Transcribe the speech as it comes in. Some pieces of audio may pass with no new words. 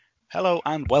Hello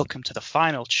and welcome to the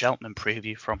final Cheltenham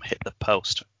preview from Hit the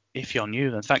Post. If you're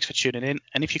new, then thanks for tuning in,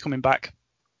 and if you're coming back,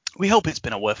 we hope it's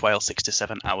been a worthwhile 6 to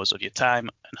 7 hours of your time,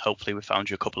 and hopefully we found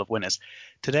you a couple of winners.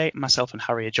 Today, myself and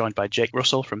Harry are joined by Jake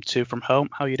Russell from Two From Home.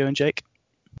 How are you doing, Jake?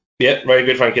 Yeah, very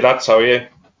good, thank you, lads. How are you?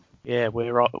 Yeah,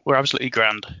 we're absolutely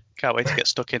grand. Can't wait to get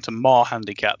stuck into more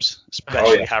handicaps,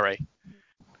 especially Harry.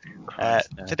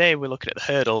 Today we're looking at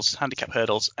the hurdles, handicap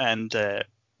hurdles, and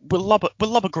we'll lob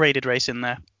a graded race in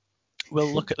there.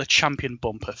 We'll look at the champion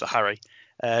bumper for Harry.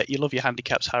 You love your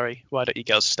handicaps, Harry. Why don't you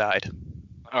get us started?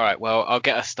 All right, well, I'll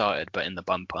get us started, but in the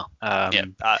bumper.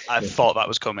 I thought that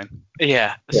was coming.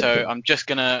 Yeah, so I'm just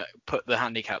going to put the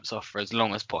handicaps off for as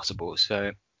long as possible.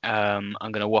 So I'm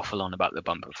going to waffle on about the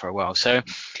bumper for a while. So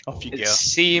it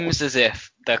seems as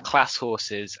if the class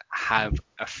horses have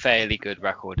a fairly good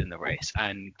record in the race,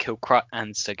 and Kilcrut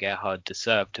and Sir Gerhard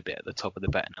deserve to be at the top of the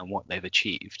betting on what they've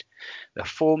achieved. The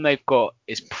form they've got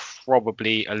is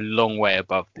probably a long way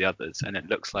above the others, and it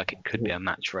looks like it could be a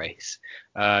match race.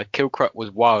 Kilcrut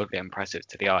was wildly impressive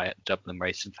to the eye at the Dublin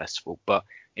Racing Festival, but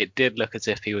it did look as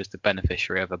if he was the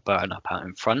beneficiary of a burn up out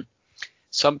in front.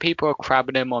 Some people are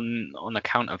crabbing him on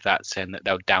account of that, saying that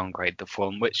they'll downgrade the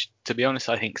form, which, to be honest,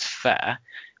 I think is fair.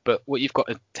 But what you've got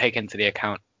to take into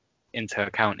account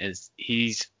is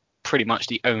he's pretty much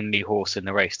the only horse in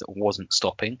the race that wasn't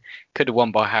stopping. Could have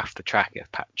won by half the track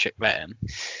if Patrick let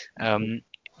him.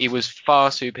 He was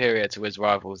far superior to his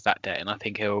rivals that day, and I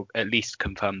think he'll at least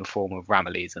confirm the form of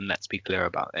Ramillies, and let's be clear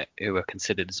about it, who were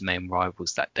considered as main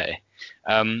rivals that day.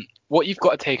 What you've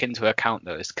got to take into account,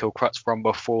 though, is Kilcrut's from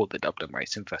before the Dublin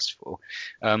Racing Festival.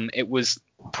 It was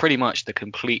pretty much the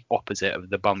complete opposite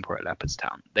of the bumper at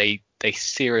Leopardstown. They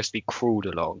seriously crawled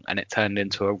along, and it turned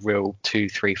into a real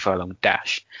 2-3 furlong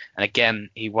dash. And again,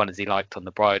 he won as he liked on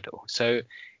the bridle. So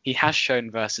he has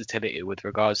shown versatility with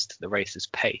regards to the race's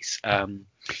pace.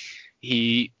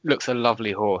 He looks a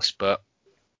lovely horse, but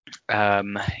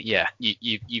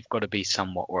you've got to be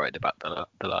somewhat worried about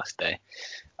the last day.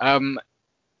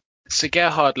 Sir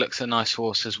Gerhard looks a nice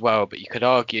horse as well, but you could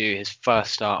argue his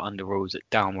first start under rules at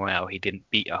Down Royale, he didn't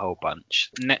beat a whole bunch.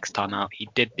 Next time out, he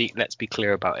did beat Let's Be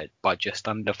Clear About It by just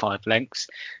under 5 lengths.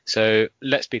 So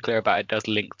Let's Be Clear About It does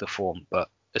link the form, but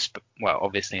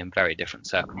obviously in very different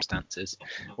circumstances.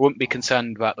 I wouldn't be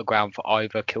concerned about the ground for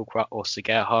either Kilcrut or Sir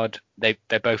Gerhard. They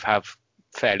both have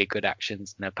fairly good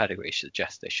actions, and their pedigree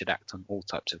suggests they should act on all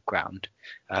types of ground,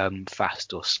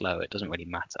 fast or slow, it doesn't really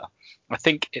matter. I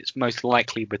think it's most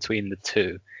likely between the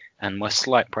two, and my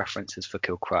slight preference is for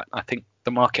Kilcrut. I think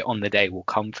the market on the day will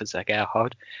come for Sir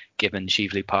Gerhard, given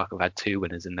Cheveley Park have had 2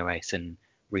 winners in the race in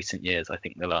recent years. I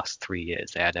think the last 3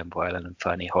 years they had Envoy Island and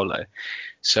Fernie Hollow.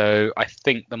 So I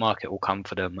think the market will come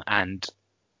for them, and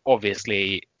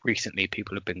obviously recently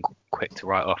people have been quick to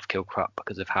write off Kilcrut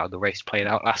because of how the race played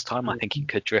out last time. I think he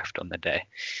could drift on the day.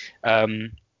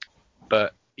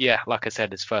 But yeah, like I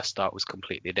said, his first start was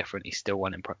completely different. He still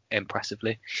won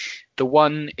impressively. The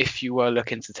one, if you were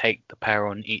looking to take the pair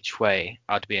on each way,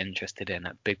 I'd be interested in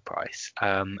at big price.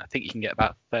 I think you can get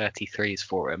about 33s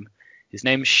for him. His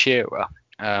name's Shearer.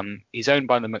 He's owned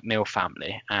by the McNeil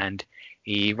family, and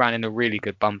he ran in a really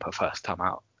good bumper first time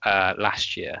out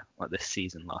this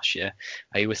season last year.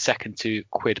 He was second to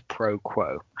Quid Pro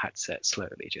Quo. I had to say it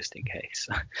slowly just in case.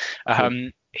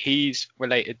 He's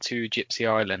related to Gypsy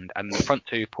Island, and the front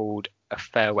two pulled a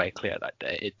fairway clear that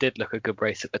day. It did look a good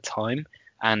race at the time,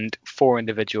 and 4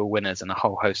 individual winners and a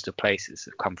whole host of places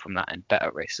have come from that in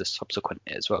better races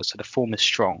subsequently as well. So the form is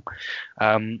strong.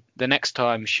 The next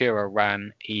time Shearer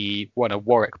ran, he won a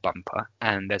Warwick bumper,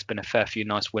 and there's been a fair few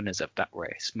nice winners of that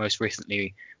race, most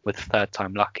recently with Third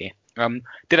Time Lucky.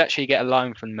 Did actually get a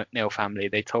line from the McNeil family.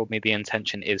 They told me the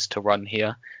intention is to run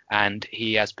here, and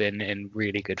he has been in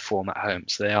really good form at home,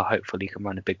 so they are hopeful he can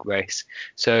run a big race.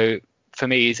 So for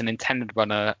me, he's an intended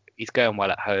runner. He's going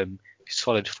well at home.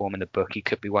 Solid form in the book. He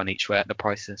could be one each way at the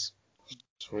prices.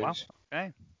 Sweet. Wow.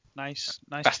 Okay. Nice.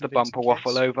 That's the bumper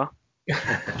waffle over.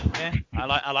 Yeah,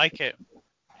 I like it.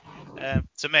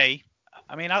 To me,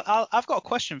 I mean, I've got a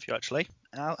question for you actually.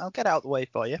 I'll get it out of the way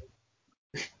for you.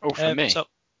 Oh, for me? So,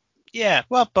 yeah,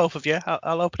 well, both of you.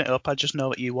 I'll open it up. I just know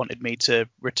that you wanted me to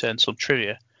return some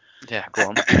trivia. Yeah, go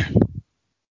on.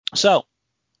 So,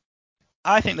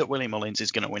 I think that Willie Mullins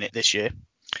is going to win it this year.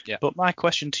 Yeah. But my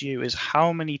question to you is,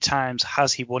 how many times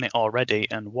has he won it already,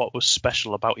 and what was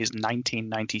special about his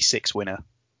 1996 winner?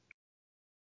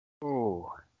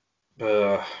 Oh.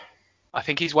 I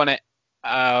think he's won it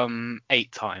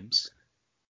 8 times.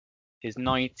 His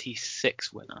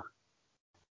 96 winner.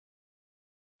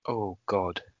 Oh,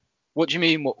 God. What do you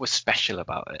mean, what was special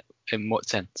about it? In what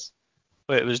sense?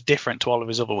 Well, it was different to all of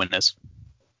his other winners.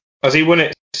 Has he won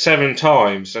it 7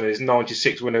 times, and his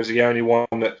 96 winners are the only one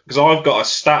that... Because I've got a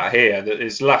stat here that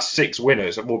his last 6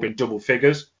 winners have all been double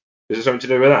figures. Is it something to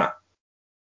do with that?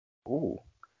 Ooh.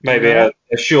 Maybe a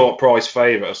short price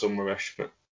favourite or some rubbish.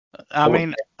 But I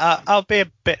mean, I'll be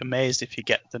a bit amazed if you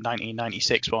get the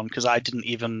 1996 one, because I didn't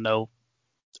even know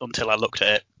until I looked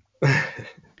at it.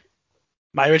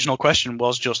 My original question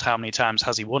was just how many times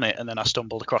has he won it, and then I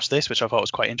stumbled across this, which I thought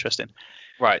was quite interesting.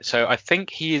 Right, so I think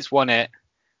he's won it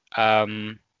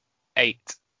 8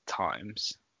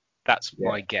 times. That's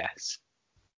my guess.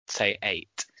 Say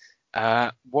 8.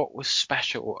 What was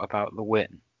special about the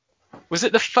win? Was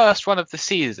it the first one of the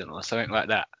season or something like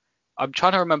that? I'm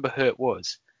trying to remember who it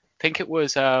was. I think it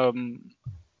was what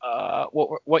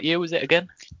year was it again?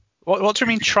 What do you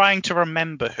mean trying to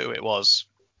remember who it was?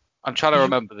 I'm trying to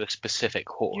remember the specific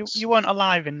horse. You weren't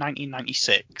alive in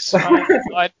 1996.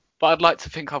 But I'd like to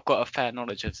think I've got a fair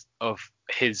knowledge of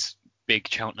his big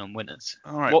Cheltenham winners.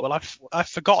 All right. Well, I've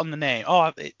forgotten the name.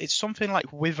 Oh, it's something like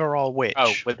Witherall Witch.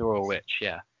 Oh, Witherall Witch.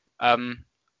 Yeah.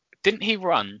 Didn't he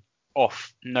run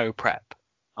off no prep?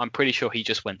 I'm pretty sure he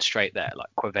just went straight there, like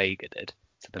Quavega did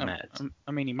to the mares.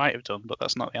 I mean, he might have done, but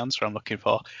that's not the answer I'm looking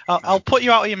for. I'll put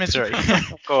you out of your misery.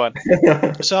 Go on.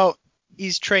 So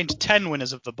he's trained 10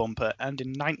 winners of the bumper, and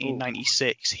in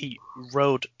 1996 he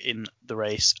rode in the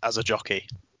race as a jockey.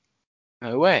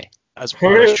 No way. As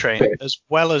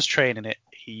well as training it,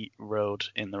 he rode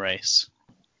in the race.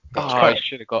 I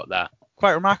should have got that.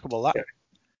 Quite remarkable, that.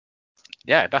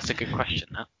 Yeah, that's a good question,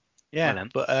 that. Yeah,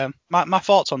 well, but my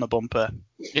thoughts on the bumper.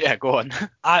 Yeah, go on.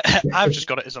 I've just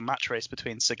got it as a match race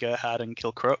between Sir Gerhard and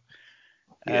Kilcrut.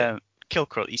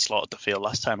 Kilcrut, he slaughtered the field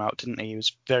last time out, didn't he? He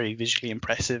was very visually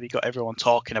impressive. He got everyone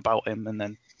talking about him, and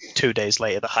then 2 days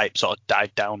later, the hype sort of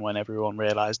died down when everyone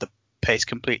realised the pace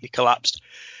completely collapsed.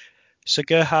 Sir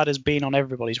Gerhard has been on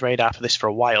everybody's radar for this for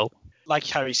a while. Like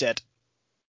Harry said,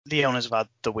 the owners have had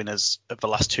the winners of the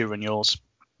last 2 renewals.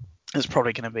 There's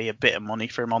probably going to be a bit of money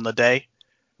for him on the day.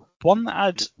 One that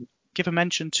I'd give a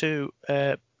mention to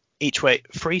each way,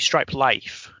 Free Stripe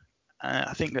Life.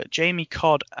 I think that Jamie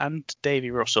Codd and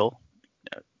Davy Russell,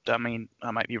 I mean,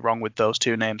 I might be wrong with those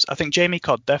 2 names. I think Jamie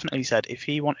Codd definitely said if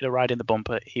he wanted to ride in the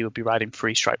bumper, he would be riding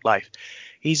Free Stripe Life.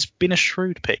 He's been a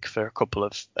shrewd pick for a couple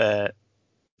of the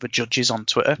judges on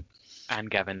Twitter. And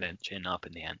Gavin Lynch up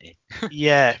in the ante.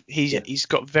 Yeah, he's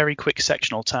got very quick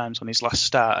sectional times on his last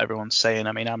start, everyone's saying.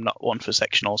 I mean, I'm not one for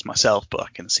sectionals myself, but I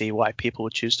can see why people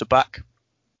would choose to back.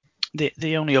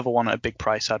 The only other one at a big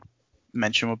price I'd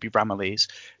mention would be Ramillies,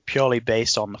 purely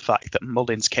based on the fact that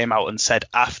Mullins came out and said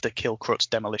after Kilcrut's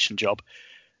demolition job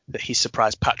that he's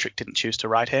surprised Patrick didn't choose to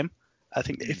ride him. I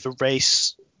think that if the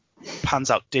race pans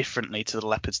out differently to the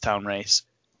Leopardstown race,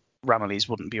 Ramillies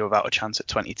wouldn't be without a chance at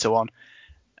 20-1.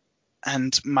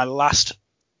 And my last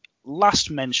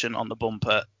mention on the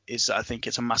bumper is that I think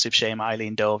it's a massive shame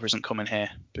Eileen Dover isn't coming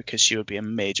here, because she would be a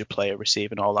major player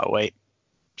receiving all that weight.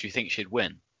 Do you think she'd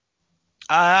win?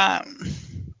 I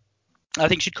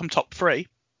think she'd come top 3.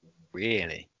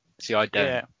 Really? See, I don't.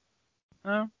 Yeah.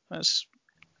 No, that's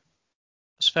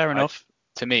fair enough.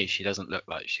 To me, she doesn't look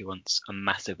like she wants a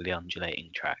massively undulating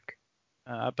track.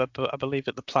 But I believe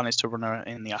that the plan is to run her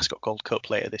in the Ascot Gold Cup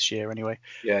later this year anyway.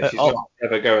 Yeah, she's not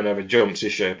ever going over jumps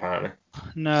this year, apparently.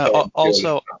 No, so,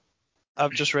 also,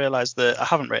 I've just realised that I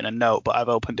haven't written a note, but I've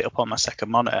opened it up on my second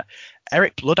monitor.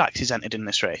 Eric Bloodaxe is entered in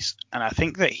this race, and I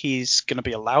think that he's going to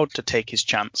be allowed to take his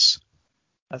chance.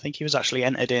 I think he was actually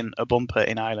entered in a bumper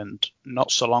in Ireland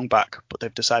not so long back, but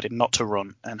they've decided not to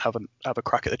run and have a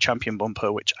crack at the champion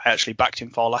bumper, which I actually backed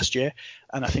him for last year,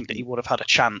 and I think that he would have had a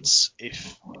chance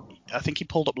I think he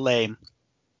pulled up lame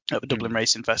at the Dublin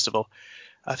Racing Festival.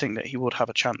 I think that he would have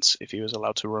a chance if he was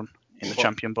allowed to run in the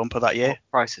champion bumper that year.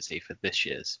 What price is he for this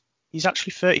year's? He's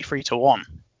actually 33-1.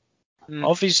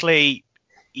 Obviously,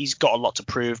 he's got a lot to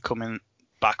prove coming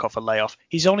back off a layoff.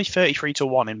 He's only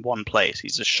 33-1 in one place.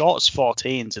 He's as short as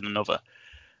 14s in another.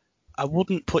 I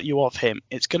wouldn't put you off him.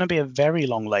 It's going to be a very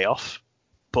long layoff,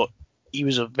 but he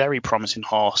was a very promising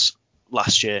horse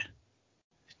last year.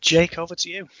 Jake, over to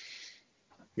you.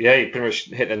 Yeah, you pretty much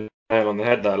hit the nail on the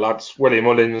head there, lads. Willie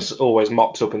Mullins always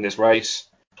mops up in this race.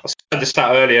 I said the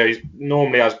stat earlier, he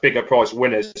normally has bigger price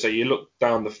winners, so you look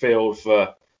down the field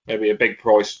for maybe a big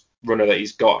price runner that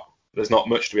he's got. There's not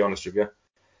much, to be honest with you.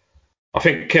 I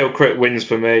think Kilcrut wins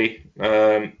for me.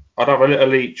 I'd have a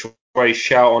little each way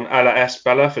shout on Ella S.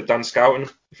 Bella for Dan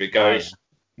Scouten if it goes.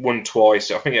 Won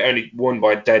twice. I think it only won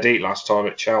by dead heat last time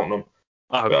at Cheltenham.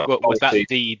 Was that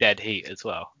the dead heat as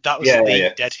well? That was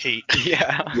dead heat.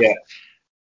 Yeah.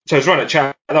 So it's run at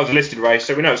Cheltenham. That was a listed race,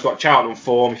 so we know it's got Cheltenham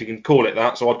form, if you can call it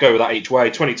that. So I'd go with that each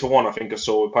way. 20-1, I think I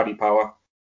saw with Paddy Power.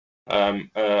 And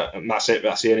that's it.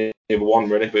 That's the only other one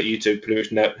really. But you two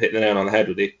pretty much hit the nail on the head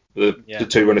with the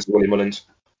two runners of Willie Mullins.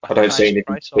 I don't see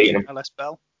anything beating them. LS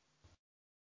Bell.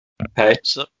 Hey.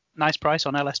 So, nice price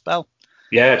on LS Bell.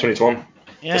 Yeah, 20-1.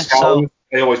 Yeah, so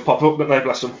they always pop up, don't they?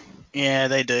 Bless them. Yeah,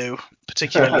 they do,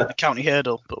 particularly the county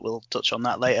hurdle, but we'll touch on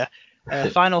that later.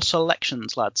 Final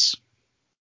selections, lads.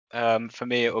 For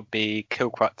me, it would be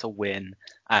Kilcruit to win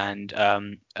and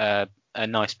a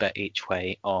nice bet each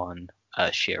way on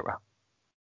Shearer.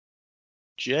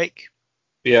 Jake?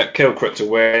 Yeah, Kilcruit to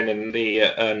win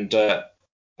and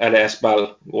LS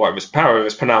Bell, whatever his power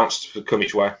is pronounced, to come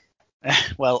each way.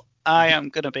 Well, I am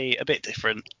going to be a bit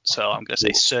different, so I'm going to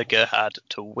say Sir Gerhard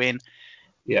to win.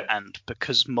 Yeah. And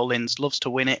because Mullins loves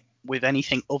to win it with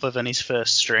anything other than his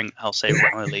first string, I'll say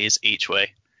Riley's each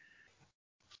way.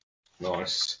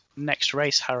 Nice. Next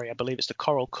race, Harry, I believe it's the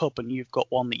Coral Cup, and you've got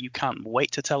one that you can't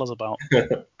wait to tell us about.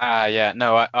 Yeah,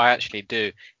 no, I actually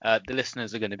do. The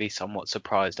listeners are going to be somewhat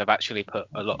surprised. I've actually put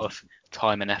a lot of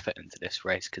time and effort into this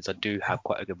race because I do have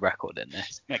quite a good record in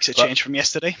this. Makes a change from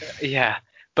yesterday. Yeah,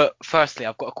 but firstly,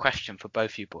 I've got a question for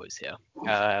both you boys here.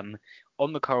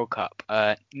 On the Coral Cup,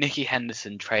 Nicky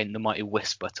Henderson trained the Mighty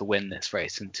Whisper to win this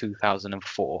race in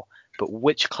 2004, but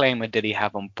which claimer did he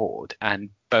have on board, and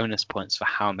bonus points for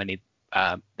how many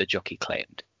the jockey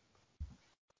claimed?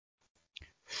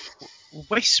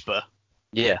 Whisper?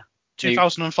 Yeah.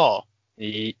 2004?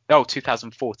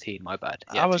 2014, my bad.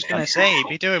 Yeah, I was going to say, he'd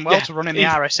be doing well to run in the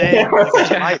RSA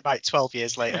right by 12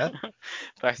 years later.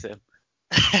 Bless him.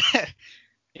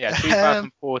 Yeah,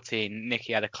 2014,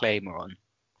 Nicky had a claimer on.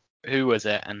 Who was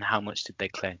it, and how much did they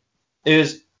claim? It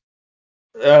was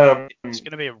it's going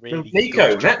to be a really Nico,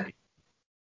 good jockey.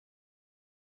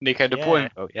 Nico de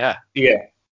Boinville, yeah.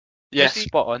 Yeah,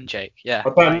 spot on, Jake. Yeah, I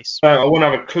wouldn't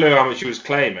have a clue how much he was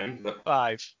claiming. But...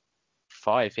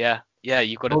 Five, yeah. Yeah,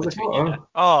 you got it between you there.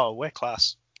 Oh, we're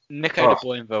class. Nico de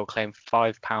Boinville claimed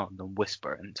 £5 on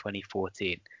Whisper in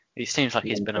 2014. It seems like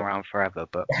he's been around forever,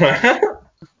 but...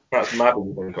 That's mad when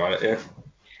you think about it, yeah.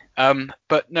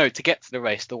 But no, to get to the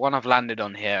race, the one I've landed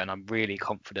on here and I'm really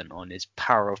confident on is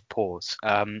Power of Paws.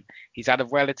 He's had a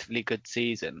relatively good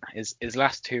season. His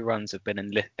last two runs have been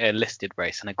in a listed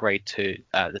race and a grade 2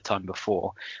 the time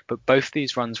before. But both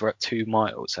these runs were at 2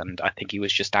 miles and I think he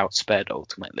was just outsped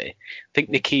ultimately. I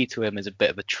think the key to him is a bit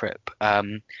of a trip.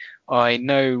 I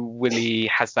know Willie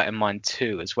has that in mind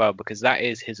too as well because that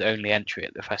is his only entry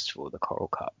at the festival, the Coral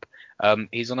Cup.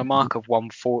 He's on a mark of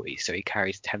 140, so he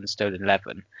carries 10 stone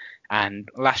 11. And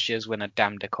last year's winner,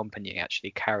 Dame de Compagnie,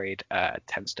 actually carried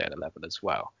 10 stone 11 as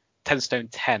well. 10 stone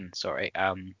 10, sorry,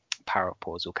 Power of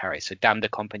Paws will carry. So Dame de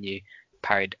Compagnie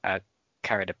carried a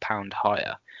pound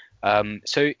higher.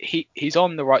 So he's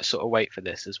on the right sort of weight for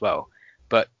this as well.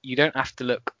 But you don't have to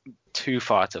look too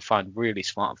far to find really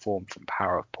smart form from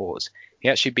Power of Paws. He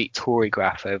actually beat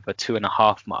Torygraph over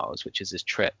 2.5 miles, which is his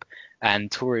trip. And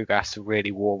Torygraph's a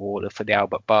really warm order for the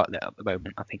Albert Bartlett at the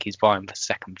moment. I think he's vying for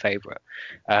second favourite.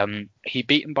 He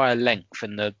beat him by a length,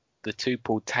 and the two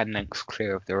pulled 10 lengths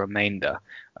clear of the remainder.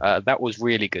 That was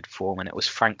really good form, and it was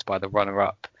franked by the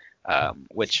runner-up,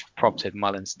 which prompted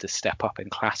Mullins to step up in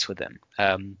class with him.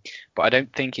 But I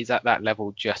don't think he's at that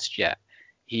level just yet.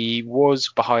 He was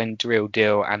behind Real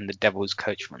Deal and the Devil's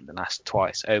Coachman the last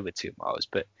twice over 2 miles,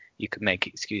 but you could make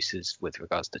excuses with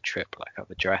regards to trip like I've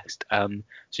addressed. So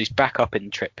he's back up in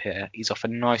trip here. He's off a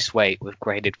nice weight with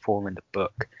graded form in the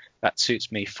book. That suits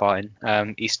me fine.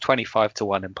 He's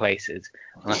 25-1 in places,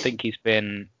 and I think he's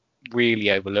been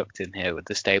really overlooked in here with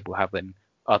the stable having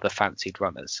other fancied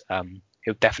runners.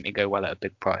 He'll definitely go well at a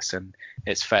big price, and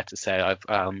it's fair to say I've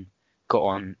got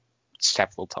on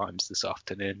several times this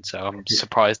afternoon, so I'm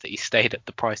surprised that he stayed at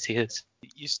the price he is.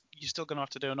 You're still going to have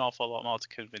to do an awful lot more to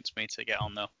convince me to get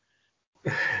on, though.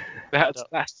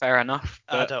 That's fair enough.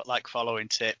 But... I don't like following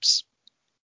tips.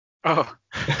 Oh.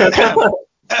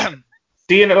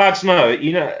 Do you lads know?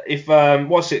 You know if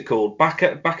what's it called?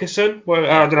 Backerson? Well,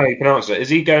 I don't know how you pronounce it. Is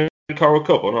he going to Coral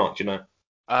Cup or not? Do you know?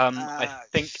 I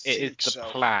think it is the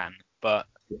plan, but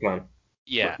the plan.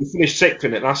 Yeah. He finished 6th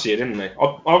in it last year, didn't he?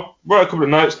 I wrote a couple of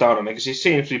notes down on it because he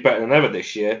seems to be better than ever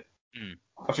this year.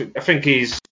 I think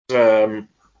he's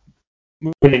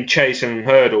winning chasing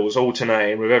hurdles,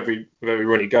 alternating with every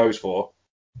run he goes for.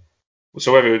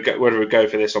 So whether we go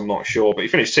for this, I'm not sure. But he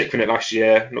finished 6th in it last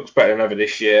year. Looks better than ever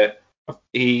this year.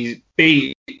 He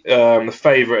beat the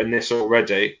favourite in this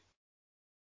already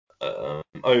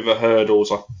over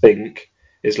hurdles, I think.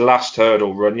 His last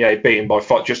hurdle run, he beat him by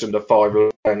just under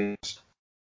 5 lengths.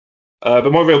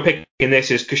 But my real pick in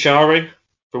this is Kashari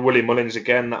for Willie Mullins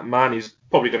again. That man is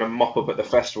probably going to mop up at the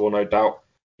festival, no doubt.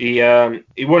 He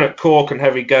won at Cork and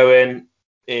Heavy Going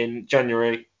in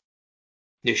January.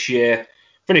 this year.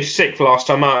 Finished 6th last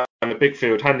time out in a big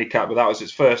field handicap, but that was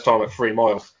his first time at 3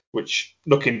 Mile, which,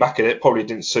 looking back at it, probably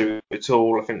didn't suit at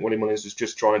all. I think Willie Mullins was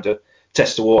just trying to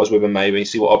test the waters with him, maybe,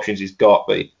 see what options he's got,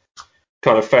 but he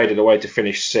kind of faded away to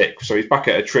finish 6th. So he's back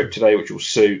at a trip today, which will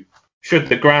suit. Should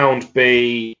the ground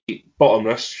be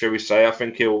bottomless, shall we say, I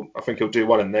think he'll do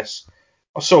well in this.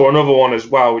 I saw another one as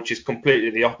well, which is completely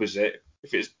the opposite.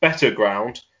 If it's better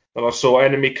ground, then I saw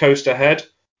Enemy Coast Ahead,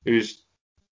 who's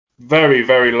very,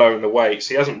 very low in the weights.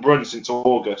 He hasn't run since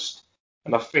August.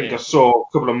 And I think I saw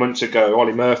a couple of months ago,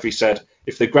 Ollie Murphy said,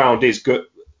 if the ground is good,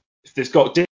 if it's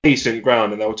got decent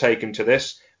ground, then they'll take him to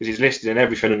this, because he's listed in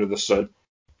everything under the sun.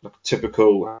 Like a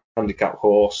typical handicap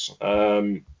horse.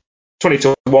 20-1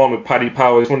 with Paddy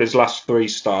Powers, won his last 3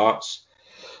 starts.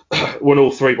 Won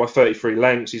all 3 by 33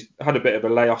 lengths. He's had a bit of a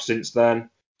layoff since then.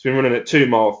 He's been running at 2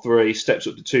 Mile 3, steps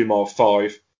up to 2 Mile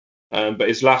 5. But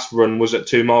his last run was at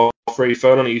 2 Mile 3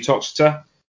 furlong at Uttoxeter,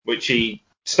 which he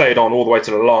stayed on all the way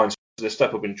to the line. So the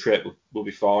step up in trip will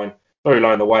be fine. Very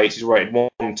low in the weights. He's rated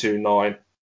 129.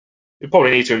 He'll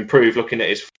probably need to improve looking at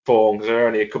his form, because there are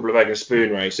only a couple of egg and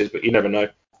spoon races, but you never know.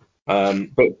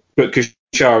 But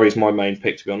Kushari is my main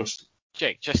pick, to be honest.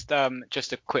 Jake, just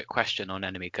a quick question on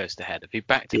Enemy Coast Ahead. Have you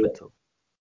backed him at all?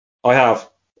 I have.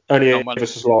 Only a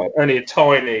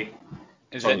tiny.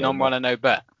 Is it non-runner, no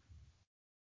bet?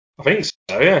 I think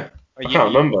so, yeah. I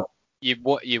can't remember. You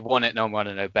won it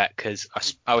non-runner, no bet, because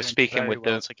I was speaking with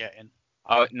well to get in.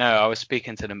 I was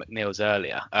speaking to the McNeils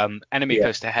earlier. Enemy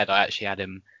Coast Ahead, I actually had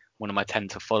him one of my 10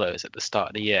 to follows at the start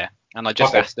of the year, and I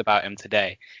just asked about him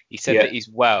today. He said that he's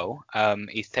well.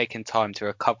 He's taken time to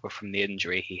recover from the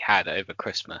injury he had over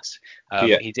Christmas.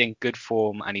 He's in good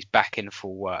form and he's back in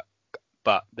full work,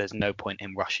 but there's no point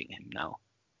in rushing him now.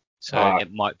 So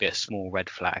it might be a small red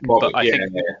flag. But I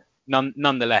think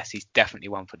nonetheless, he's definitely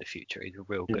one for the future. He's a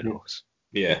real good horse.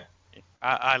 Yeah.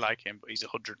 I like him, but he's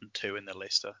 102 in the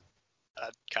list. I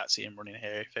can't see him running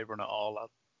here. If they run at all, I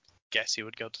guess he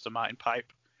would go to the Martin Pipe.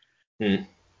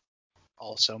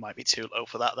 Also might be too low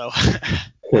for that, though.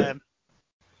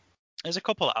 There's a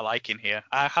couple that I like in here.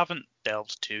 I haven't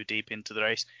delved too deep into the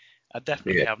race. I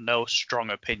definitely have no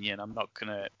strong opinion. I'm not going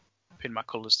to pin my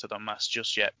colours to the mast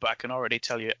just yet, but I can already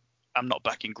tell you I'm not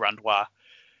backing Grandois.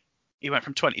 He went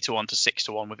from 20-1 to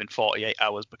 6-1 within 48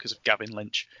 hours because of Gavin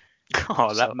Lynch.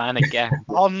 That man again.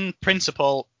 On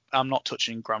principle, I'm not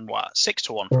touching Grandois.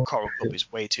 6-1 for Coral Club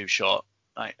is way too short.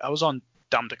 I was on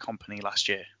Damned Company last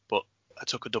year, but I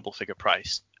took a double figure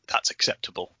price. That's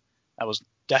acceptable. I was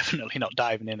definitely not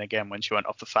diving in again when she went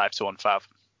off the 5-1 fav.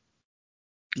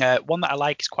 One that I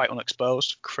like is quite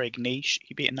unexposed. Craig Niche.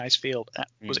 He beat a nice field.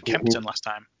 Was it Kempton last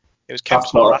time? It was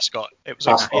Kempton or Ascot.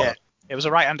 It was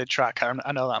a right-handed track.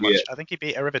 I know that much. I think he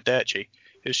beat Arrivederci,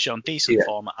 who's shown decent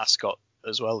form at Ascot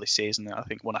as well this season. I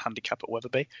think won a handicap at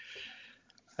Wetherby.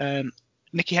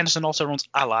 Nicky Henderson also runs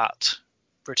Alat,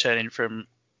 returning from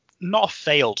not a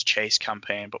failed chase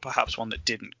campaign, but perhaps one that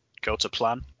didn't go to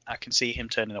plan. I can see him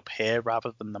turning up here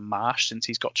rather than the Marsh since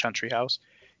he's got Chantry House.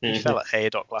 He fell at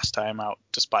Haydock last time out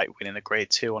despite winning a Grade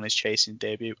 2 on his chasing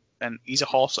debut. And he's a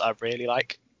horse that I really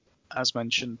like, as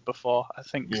mentioned before. I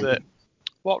think that...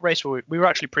 What race were we? We were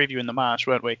actually previewing the Marsh,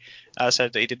 weren't we? I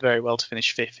said that he did very well to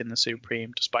finish 5th in the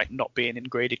Supreme despite not being in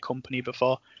graded company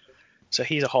before. So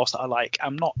he's a horse that I like.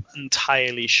 I'm not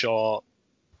entirely sure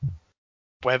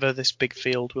whether this big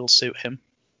field will suit him,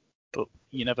 but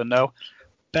you never know.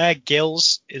 Bear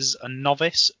Gills is a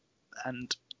novice,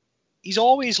 and he's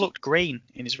always looked green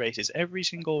in his races, every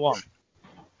single one.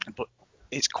 But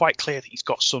it's quite clear that he's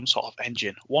got some sort of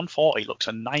engine. 140 looks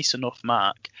a nice enough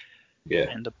mark,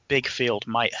 and a big field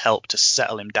might help to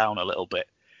settle him down a little bit.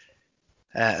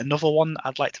 Another one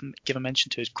I'd like to give a mention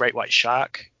to is Great White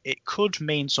Shark. It could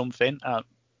mean something.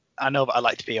 I know that I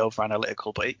like to be over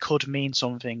analytical, but it could mean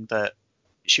something that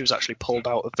she was actually pulled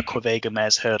out of the Quevega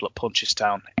Mares hurdle at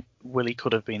Punchestown. Willie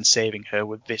could have been saving her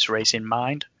with this race in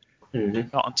mind.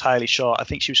 Not entirely sure. I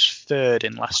think she was 3rd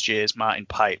in last year's Martin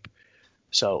Pipe,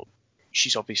 so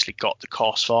she's obviously got the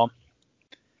course form.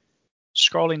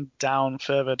 Scrolling down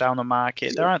further down the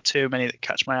market, there aren't too many that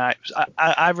catch my eye.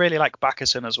 I really like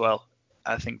Backerson as well.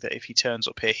 I think that if he turns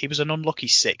up here, he was an unlucky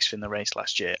 6th in the race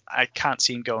last year. I can't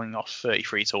see him going off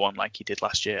 33-1 like he did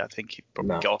last year. I think he'd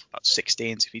probably go off about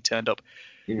 16s if he turned up.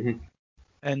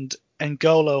 And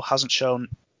Ngolo hasn't shown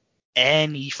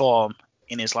any form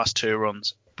in his last 2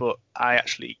 runs, but I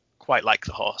actually quite like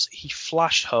the horse. He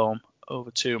flashed home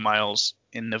over 2 miles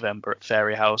in November at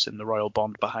Fairy House in the Royal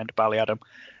Bond behind Ballyadam.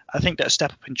 I think that a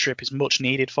step up in trip is much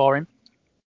needed for him.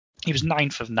 He was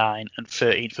 9th of 9 and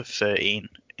 13th of 13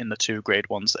 in the 2 Grade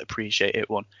 1s that appreciate it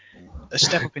won. A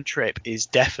step up in trip is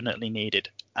definitely needed.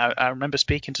 I remember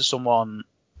speaking to someone,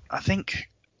 I think,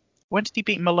 when did he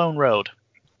beat Malone Road?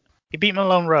 He beat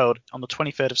Malone Road on the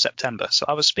 23rd of September. So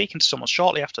I was speaking to someone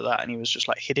shortly after that, and he was just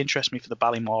like, he'd interest me for the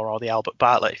Ballymore or the Albert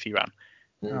Bartlett if he ran.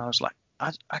 And I was like,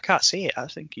 I can't see it. I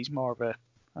think he's more of a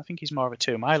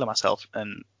 2-miler myself.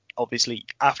 And obviously,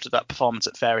 after that performance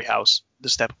at Fairyhouse, the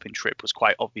step up in trip was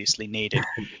quite obviously needed.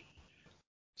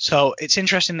 So it's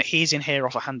interesting that he's in here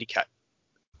off a handicap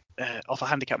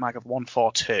mark of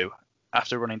 142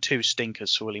 after running 2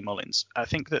 stinkers for Willie Mullins. I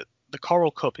think that the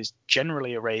Coral Cup is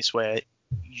generally a race where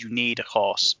you need a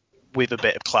horse with a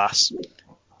bit of class,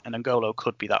 and Angolo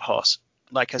could be that horse.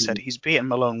 Like I said, he's beaten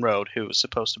Malone Road, who was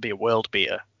supposed to be a world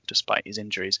beater despite his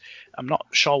injuries. I'm not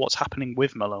sure what's happening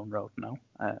with Malone Road now.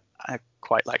 I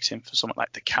quite liked him for something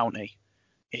like the County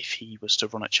if he was to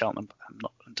run at Cheltenham. I'm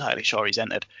not entirely sure he's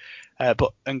entered.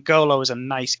 But Angolo is a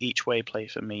nice each-way play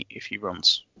for me if he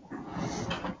runs.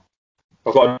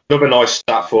 I've got another nice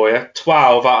stat for you. 10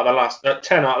 out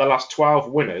of the last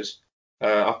 12 winners,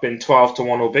 I've been 12 to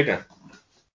 1 or bigger.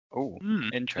 Oh,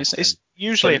 interesting. It's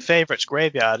usually a favourites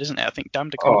graveyard, isn't it? I think Dame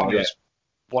de Company was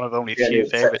one of only a few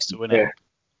favourites to win it.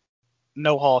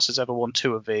 No horse has ever won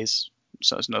 2 of these,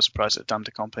 so it's no surprise that Dame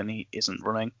de Company isn't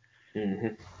running.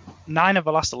 9 of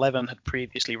the last 11 had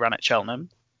previously ran at Cheltenham,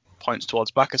 points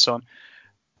towards Bacasson.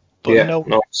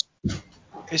 But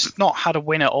it's not had a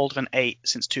winner older than 8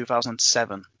 since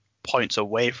 2007, points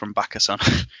away from Bacasson.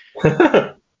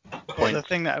 The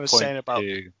thing that I was saying about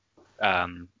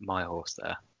my horse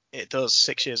there, it does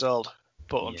 6 years old,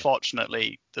 but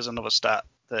unfortunately there's another stat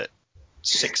that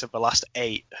 6 of the last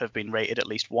 8 have been rated at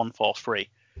least 143,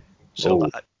 so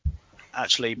that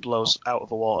actually blows out of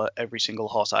the water every single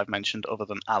horse I've mentioned other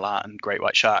than Allah and Great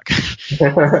White Shark.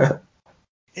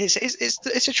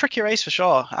 It's a tricky race for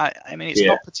sure. I mean, it's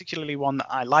not particularly one that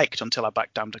I liked until I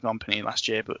backed Dame de Company last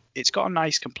year, but it's got a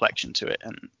nice complexion to it,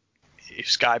 and if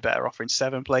Sky Bet are offering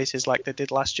 7 places like they did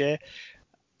last year,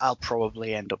 I'll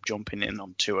probably end up jumping in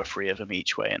on 2 or 3 of them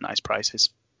each way at nice prices.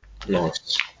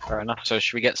 Nice. Fair enough. So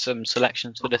should we get some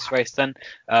selections for this race then?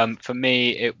 For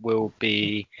me, it will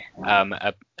be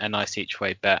a nice each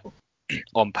way bet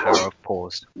on Power of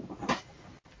Pause.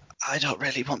 I don't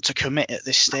really want to commit at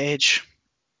this stage.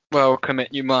 Well,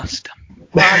 commit you must.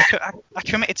 Well, I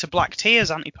committed to Black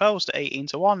Tears anti-post at 18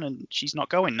 to 1, and she's not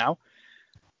going now.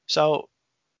 So,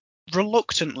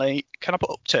 reluctantly, can I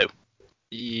put up 2?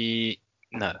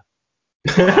 No.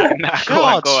 Go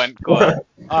on.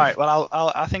 All right. Well,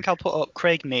 I think I'll put up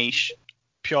Craig Niche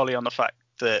purely on the fact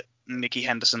that Nicky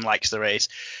Henderson likes the race,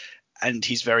 and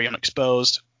he's very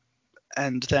unexposed.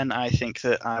 And then I think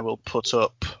that I will put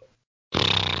up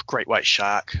Great White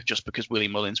Shark, just because Willie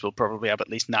Mullins will probably have at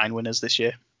least 9 winners this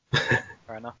year.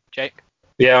 Fair enough. Jake?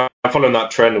 Yeah, I'm following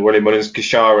that trend of Willie Mullins,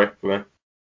 Kishara for me.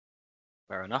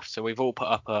 Fair enough. So we've all put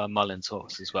up a Mullins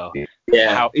horse as well.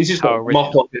 Yeah, he's just got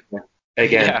mop up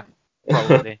again. Yeah,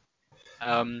 probably.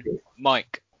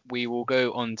 Mike, we will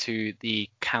go on to the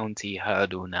county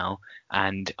hurdle now,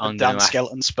 and I'm Dan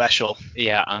Skelton special.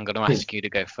 Yeah, I'm going to ask you to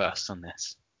go first on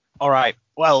this. All right.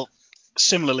 Well,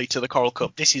 similarly to the Coral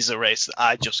Cup, this is a race that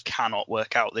I just cannot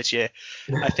work out this year.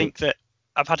 I think that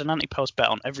I've had an anti-post bet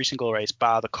on every single race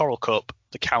bar the Coral Cup,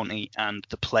 the County, and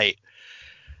the Plate.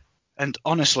 And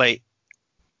honestly,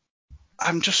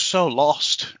 I'm just so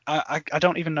lost. I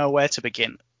don't even know where to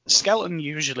begin. Skelton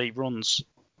usually runs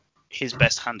his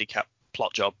best handicap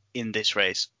plot job in this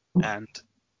race, and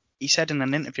he said in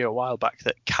an interview a while back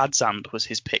that Kadzand was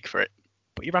his pick for it,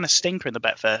 but he ran a stinker in the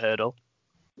Betfair hurdle,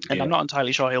 and I'm not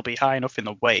entirely sure he'll be high enough in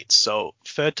the weights, so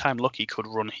Third Time Lucky could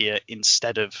run here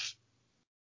instead of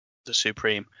the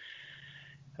Supreme.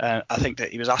 I think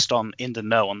that he was asked on In the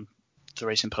Know on the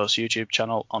Racing Post YouTube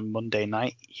channel on Monday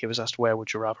night. He was asked, where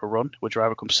would you rather run? Would you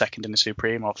rather come second in the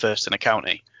Supreme or first in a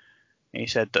county? And he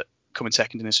said that coming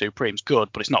second in the Supreme is good,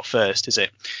 but it's not first, is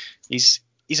it? He's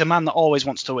a man that always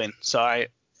wants to win, so I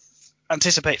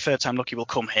anticipate Third Time Lucky will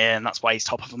come here, and that's why he's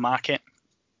top of the market.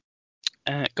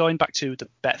 Going back to the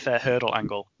Betfair hurdle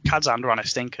angle, Kadzand ran a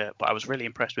stinker, but I was really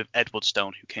impressed with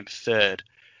Edwardstone, who came third.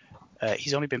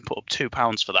 He's only been put up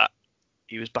 £2 for that.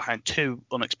 He was behind 2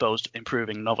 unexposed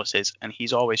improving novices, and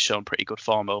he's always shown pretty good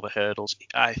form over hurdles.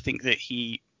 I think that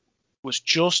he was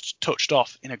just touched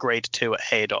off in a grade 2 at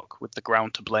Haydock with the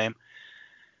ground to blame.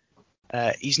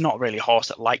 He's not really a horse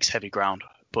that likes heavy ground,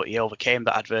 but he overcame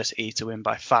that adversity to win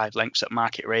by 5 lengths at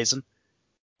Market Raisin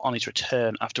on his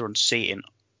return after unseating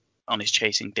on his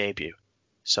chasing debut.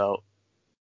 So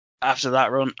after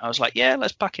that run, I was like, yeah,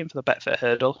 let's back him for the Betfair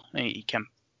hurdle. He came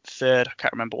third. I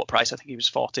can't remember what price. I think he was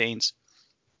 14s.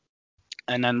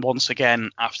 And then once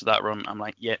again, after that run, I'm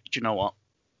like, yeah, do you know what?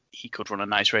 He could run a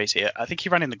nice race here. I think he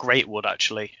ran in the Greatwood,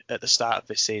 actually, at the start of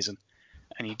this season.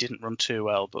 And he didn't run too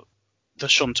well, but the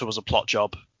shunter was a plot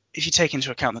job. If you take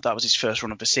into account that that was his first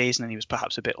run of the season and he was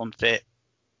perhaps a bit unfit,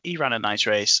 he ran a nice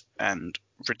race, and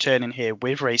returning here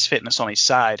with race fitness on his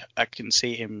side, I can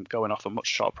see him going off a much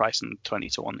shorter price than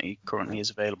 20-1 he currently is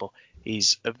available.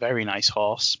 He's a very nice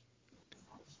horse,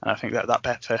 and I think that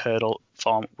Betfair hurdle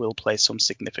form will play some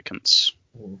significance.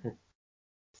 Mm-hmm.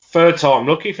 Third time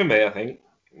lucky for me, I think.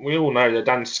 We all know the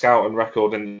Dan Skelton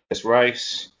record in this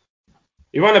race.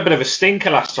 He ran a bit of a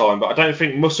stinker last time, but I don't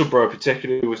think Musselburgh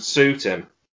particularly would suit him.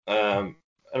 And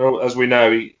as we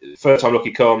know, third time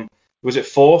lucky come. Was it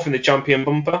fourth in the champion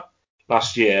bumper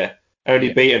last year?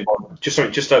 Only beaten by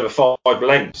just over 5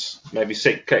 lengths, maybe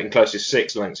six, getting close to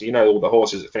 6 lengths. You know all the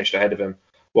horses that finished ahead of him,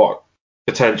 what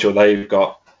potential they've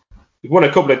got. He's won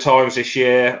a couple of times this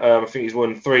year. I think he's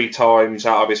won 3 times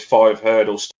out of his 5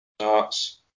 hurdle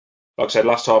starts. Like I said,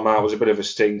 last time out was a bit of a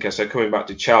stinker, so coming back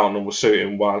to Cheltenham will suit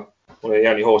him well. One of the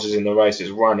only horses in the race that's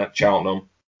run at Cheltenham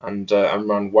and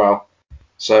ran well.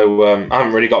 So I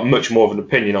haven't really got much more of an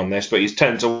opinion on this, but he's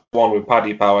 10-1 with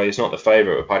Paddy Power. He's not the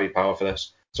favourite with Paddy Power for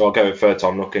this, so I'll go with third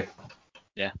time lucky.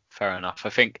 Yeah, fair enough. I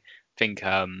think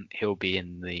he'll be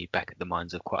in the back of the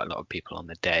minds of quite a lot of people on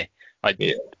the day. I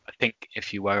think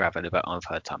if you were having a bet on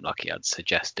third time lucky, I'd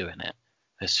suggest doing it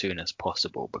as soon as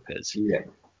possible because,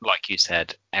 like you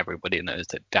said, everybody knows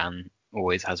that Dan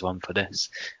always has one for this.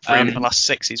 3 of the last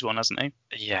 6 he's won, hasn't he?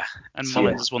 Yeah. And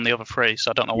Mullins has won the other 3,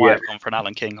 so I don't know why I've gone for an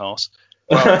Alan King horse.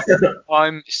 Well,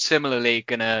 I'm similarly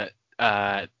going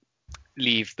to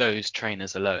leave those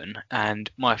trainers alone, and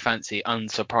my fancy,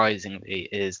 unsurprisingly,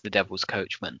 is the Devil's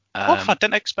Coachman. I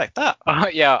didn't expect that.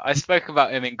 Yeah, I spoke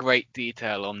about him in great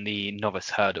detail on the Novice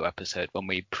Hurdle episode when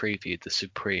we previewed the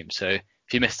Supreme, so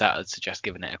if you missed that, I'd suggest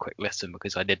giving it a quick listen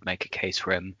because I did make a case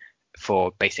for him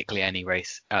for basically any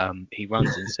race he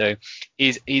runs in. So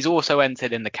he's also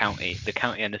entered in the county. The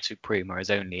county and the Supreme are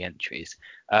his only entries,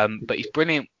 but he's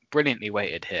brilliantly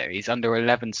weighted here. He's under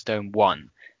 11 stone 1.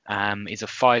 He's a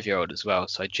 5-year-old as well,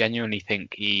 so I genuinely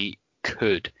think he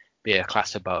could be a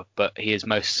class above, but he is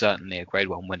most certainly a Grade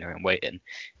 1 winner in weighting.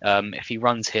 If he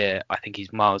runs here, I think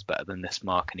he's miles better than this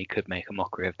mark, and he could make a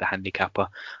mockery of the handicapper.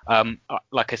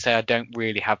 Like I say, I don't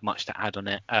really have much to add on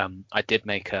it. I did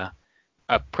make a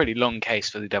pretty long case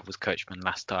for the Devil's Coachman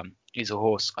last time. He's a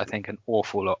horse I think an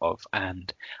awful lot of,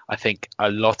 and I think a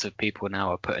lot of people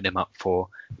now are putting him up for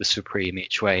the Supreme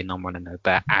each way, non-runner no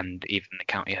bet, and even the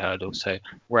county hurdle. So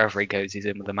wherever he goes, he's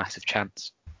in with a massive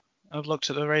chance. I've looked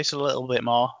at the race a little bit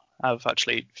more. I've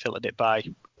actually filtered it by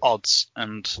odds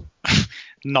and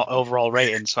not overall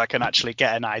rating, so I can actually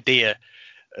get an idea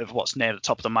of what's near the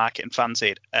top of the market and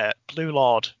fancied. Blue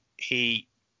Lord, he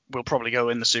will probably go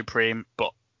in the Supreme,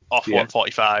 but off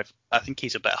 145. I think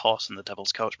he's a better horse than the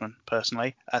Devil's Coachman,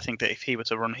 personally. I think that if he were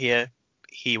to run here,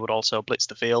 he would also blitz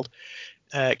the field.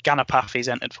 Ganapath, he's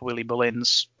entered for Willie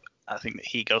Mullins. I think that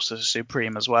he goes to the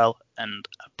Supreme as well, and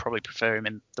I'd probably prefer him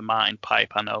in the Martin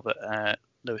Pipe. I know that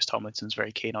Lewis Tomlinson's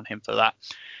very keen on him for that.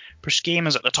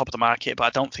 Proschema's at the top of the market, but I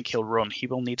don't think he'll run. He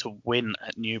will need to win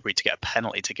at Newbury to get a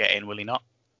penalty to get in, will he not?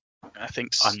 I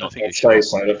think I'm not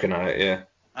looking at it, yeah.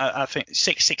 I think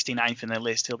 69th in the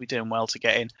list. He'll be doing well to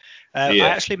get in. I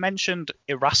actually mentioned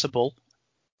Irascible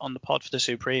on the pod for the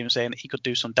Supreme, saying that he could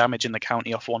do some damage in the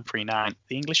county off 139.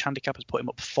 The English handicap has put him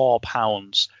up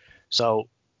 £4, so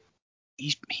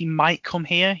he might come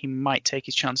here. He might take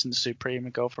his chance in the Supreme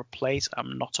and go for a place.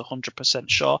 I'm not 100%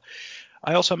 sure.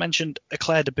 I also mentioned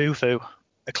Eclair de Beaufort.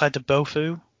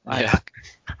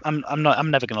 I'm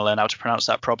never going to learn how to pronounce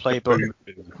that properly, but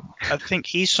I think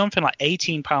he's something like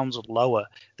 £18 lower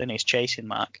than his chasing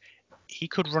mark. He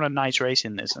could run a nice race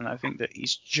in this, and I think that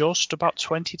he's just about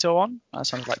 20-1. That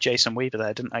sounds like Jason Weaver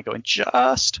there, didn't I? Going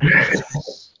just.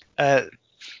 And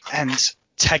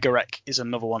Tegarek is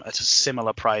another one at a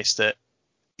similar price that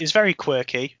is very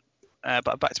quirky, but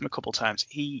I backed him a couple of times.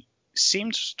 He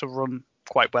seems to run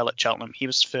quite well at Cheltenham. He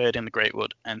was 3rd in the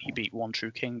Greatwood, and he beat One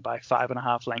True King by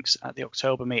 5.5 lengths at the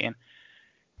October meeting.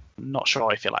 I'm not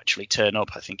sure if he'll actually turn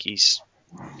up. I think he's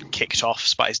kicked off,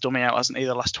 spat his dummy out, hasn't he?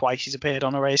 The last twice he's appeared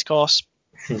on a race course.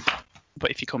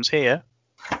 But if he comes here,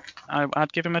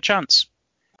 I'd give him a chance.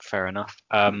 Fair enough.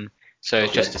 So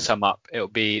just to sum up, it'll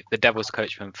be the Devil's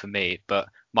Coachman for me. But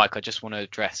Mike, I just want to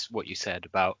address what you said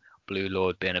about Blue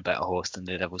Lord being a better horse than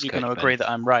the Devil's Coachman. You're going to agree that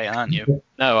I'm right, aren't you?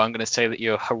 No, I'm going to say that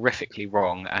you're horrifically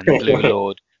wrong, and Blue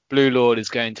Lord Blue Lord is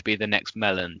going to be the next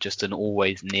Melon, just an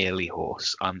always nearly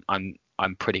horse.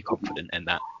 I'm pretty confident in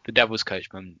that. The Devil's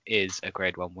Coachman is a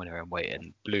Grade 1 winner in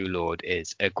weight-in. Blue Lord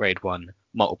is a Grade 1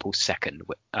 multiple second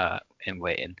in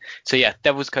weight-in. So yeah,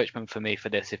 Devil's Coachman for me for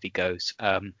this if he goes.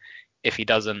 If he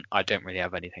doesn't, I don't really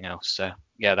have anything else. So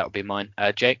yeah, that would be mine.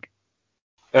 Jake?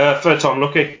 Third time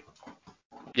lucky.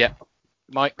 Yeah.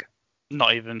 Mike?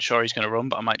 Not even sure he's going to run,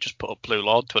 but I might just put up Blue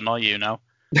Lord to annoy you now.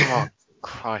 Oh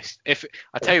Christ! If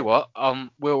I tell you what,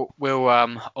 we'll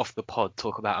off the pod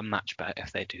talk about a match bet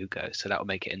if they do go, so that will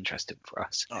make it interesting for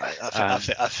us. All right,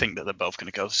 I think that they're both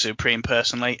going to go Supreme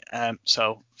personally.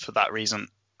 So for that reason,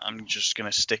 I'm just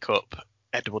going to stick up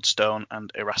Edward Stone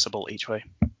and Irascible each way.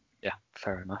 Yeah,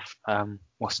 fair enough.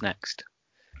 What's next?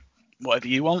 Whatever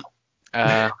you want.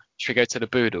 Should we go to the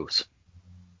Boodles?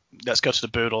 Let's go to the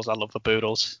Boodles. I love the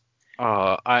Boodles.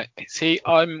 Oh,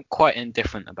 I'm quite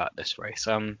indifferent about this race.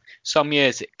 Some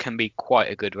years it can be quite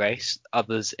a good race,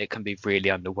 others it can be really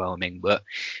underwhelming. But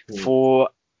for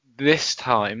this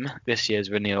year's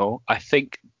renewal, I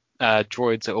think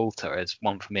Droids at Altar is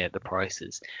one for me at the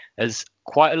prices. There's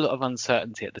quite a lot of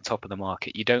uncertainty at the top of the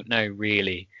market. You don't know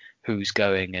really who's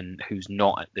going and who's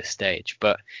not at this stage,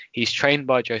 but he's trained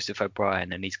by Joseph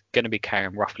O'Brien and he's going to be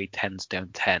carrying roughly 10 stone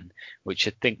 10, which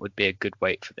I think would be a good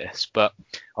weight for this. But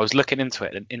I was looking into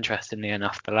it, and interestingly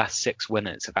enough, the last 6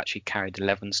 winners have actually carried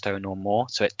 11 stone or more,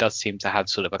 so it does seem to have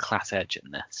sort of a class edge in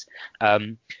this.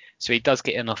 So he does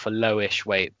get in off a lowish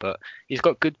weight, but he's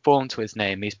got good form to his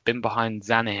name. He's been behind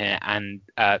Zanahiyr and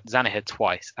Zanahiyr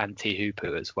twice, and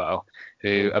Teahupoo as well,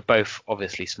 who are both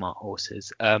obviously smart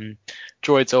horses.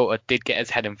 Droids Altar did get his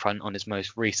head in front on his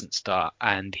most recent start,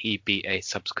 and he beat a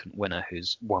subsequent winner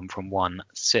who's won from 1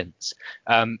 since.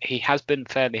 He has been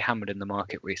fairly hammered in the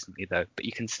market recently though, but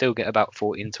you can still get about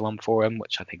 14 to 1 for him,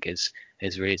 which I think is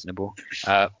reasonable.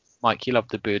 Mike, you love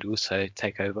the Boodle, so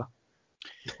take over.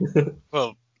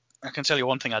 Well, I can tell you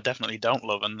one thing I definitely don't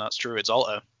love, and that's Druid's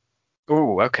Altar.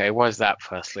 Oh, okay. Why is that,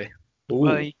 firstly?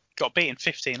 Well, he got beaten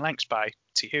 15 lengths by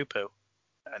Teahupoo,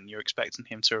 and you're expecting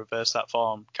him to reverse that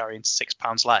form, carrying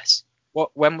 £6 less.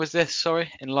 When was this?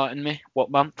 Sorry, enlighten me. What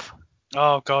month?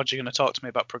 Oh, God, you're going to talk to me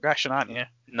about progression, aren't you?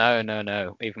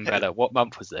 No. Even better. What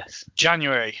month was this?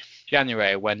 January,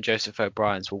 when Joseph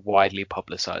O'Brien's were widely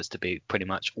publicised to be pretty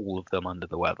much all of them under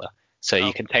the weather. So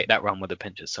you can take that run with a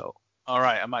pinch of salt. All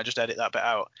right, I might just edit that bit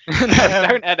out. No,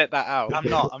 don't edit that out.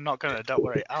 I'm not gonna. Don't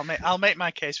worry. I'll make my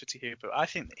case for Teahupoo. I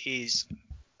think that he's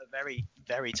a very,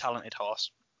 very talented horse.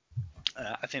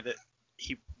 I think that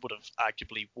he would have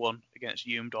arguably won against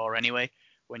Umdor anyway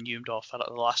when Umdor fell at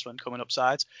the last one coming up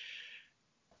sides.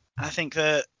 I think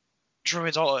that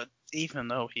Druid's Altar, even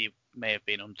though he may have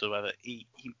been under the weather, he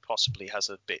possibly has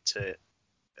a bit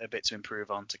to improve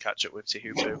on to catch up with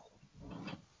Teahupoo.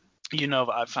 You know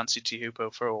that I've fancied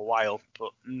Teahupoo for a while,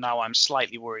 but now I'm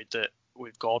slightly worried that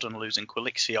with Gordon losing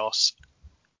Quilixios,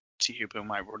 Teahupoo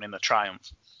might run in the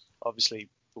Triumph. Obviously,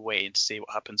 we're waiting to see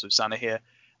what happens with Zanahiyr.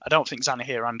 I don't think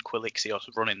Zanahiyr and Quilixios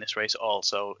run in this race at all,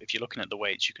 so if you're looking at the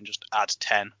weights, you can just add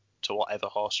 10 to whatever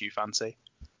horse you fancy.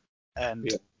 And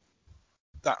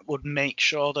that would make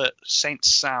sure that Saint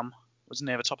Sam was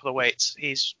near the top of the weights.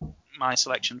 He's my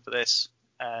selection for this.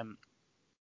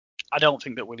 I don't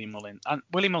think that Willie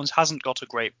Mullins hasn't got a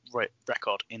great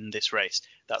record in this race.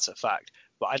 That's a fact.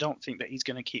 But I don't think that he's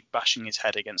going to keep bashing his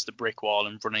head against the brick wall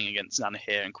and running against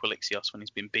Zanahiyr and Quilixios when he's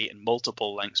been beaten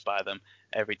multiple lengths by them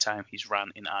every time he's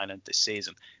ran in Ireland this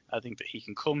season. I think that he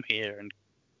can come here and,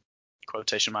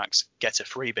 quotation marks, get a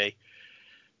freebie,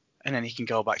 and then he can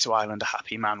go back to Ireland a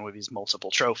happy man with his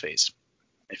multiple trophies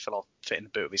if it'll fit in the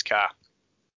boot of his car.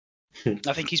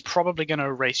 I think he's probably going to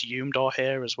race Umdor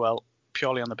here as well,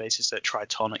 purely on the basis that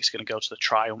Tritonic's going to go to the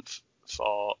Triumph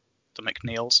for the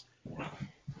McNeils.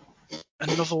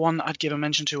 Another one I'd give a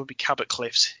mention to would be Cabot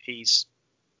Cliffs. He's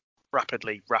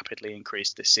rapidly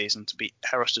increased this season to beat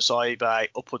Heros de Soy by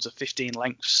upwards of 15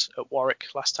 lengths at Warwick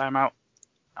last time out.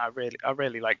 I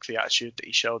really like the attitude that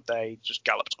he showed there. He just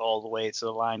galloped all the way to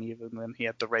the line, even when he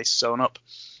had the race sewn up.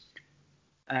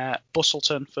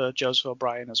 Bustleton for Joseph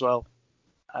O'Brien as well.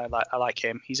 I like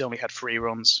him. He's only had 3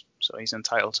 runs, so he's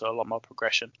entitled to a lot more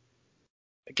progression.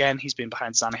 Again, he's been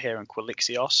behind Zanahiyr and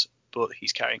Quilixios, but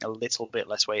he's carrying a little bit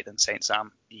less weight than Saint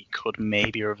Sam. He could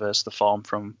maybe reverse the form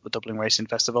from the Dublin Racing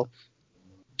Festival.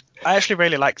 I actually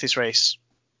really like this race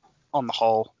on the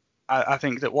whole. I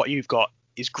think that what you've got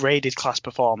is graded class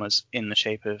performers in the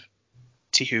shape of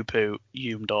Teahupoo,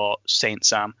 Umdor, Saint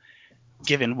Sam,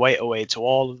 giving weight away to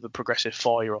all of the progressive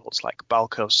 4-year-olds like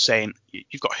Balco Saint.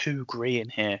 You've got Hugh Green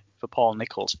here for Paul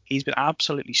Nicholls. He's been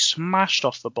absolutely smashed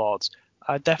off the boards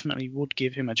I definitely would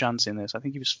give him a chance in this. I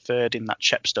think he was third in that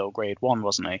Chepstow Grade 1,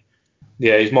 wasn't he?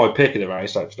 Yeah, he's my pick of the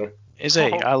race, actually. Is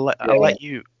he? I'll let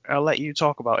you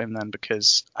talk about him then,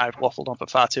 because I've waffled on for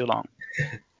far too long.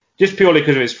 Just purely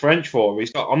because of his French form.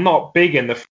 I'm not big in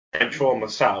the French form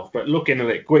myself, but looking at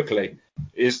it quickly,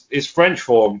 his French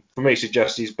form for me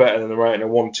suggests he's better than the rating of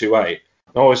 128.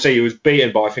 Obviously, he was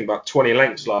beaten by I think about 20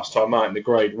 lengths last time out in the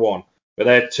Grade 1, but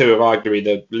they're two of arguably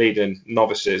the leading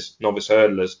novice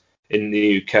hurdlers in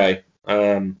the UK.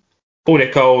 Paul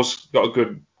Nicholls got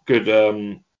a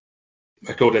good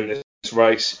record in this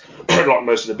race, like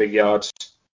most of the big yards.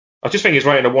 I just think his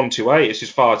rating of 128 is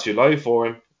just far too low for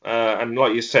him. And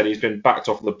like you said, he's been backed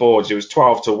off the boards. He was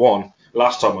 12-1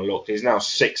 last time I looked. He's now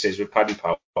 6s with Paddy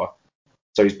Power.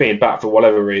 So he's being backed for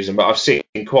whatever reason. But I've seen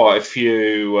quite a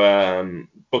few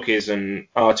bookies and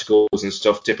articles and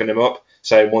stuff tipping him up,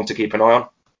 saying one to keep an eye on.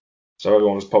 So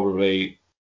everyone's probably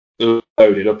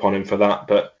loaded up on him for that.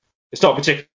 But it's not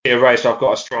particularly a race I've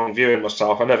got a strong view in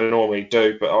myself. I never normally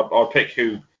do, but I'll pick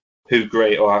who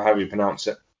great or however you pronounce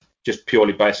it, just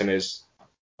purely based on his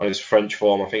French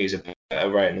form. I think he's a better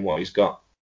rating than what he's got.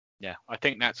 Yeah, I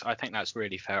think that's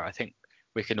really fair. I think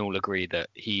we can all agree that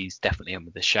he's definitely in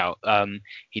with the shout.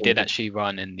 He did actually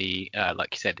run in the,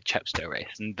 like you said, the Chepstow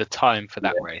race, and the time for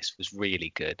that race was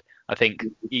really good. I think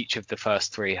each of the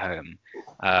first three home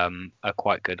are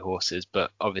quite good horses,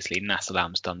 but obviously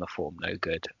Nassalam's done the form no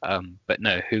good. But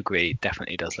no, Hugri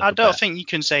definitely does look. I don't think you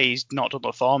can say he's not done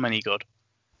the form any good.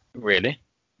 Really?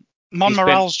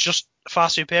 Montmoral's just far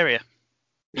superior.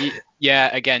 Yeah,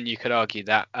 again, you could argue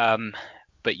that,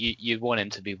 but you want him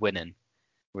to be winning.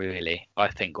 Really, I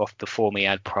think off the form he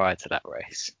had prior to that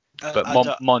race. But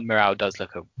Montmoral does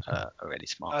look a really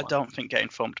smart one. I don't think getting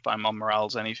thumped by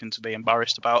Montmoral's anything to be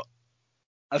embarrassed about.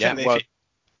 I think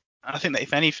that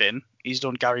if anything, he's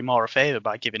done Gary Moore a favour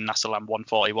by giving Nassalam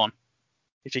 141.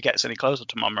 If he gets any closer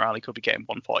to Montmoral, he could be getting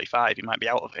 145. He might be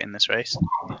out of it in this race.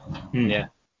 Yeah.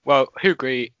 Well,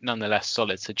 Hugri nonetheless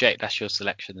solid. So Jake, that's your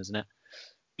selection, isn't it?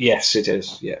 Yes, it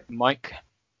is. Yeah. Mike.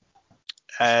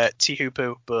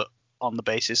 Teahupoo, but on the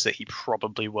basis that he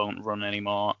probably won't run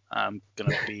anymore, I'm going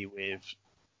to be with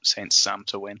Saint Sam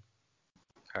to win.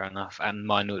 Fair enough. And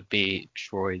mine would be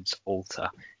Droid's Altar.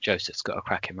 Joseph's got a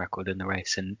cracking record in the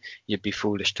race, and you'd be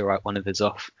foolish to write one of his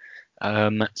off.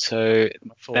 Then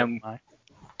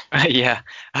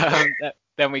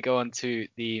we go on to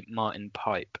the Martin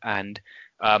Pipe, and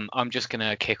I'm just going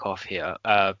to kick off here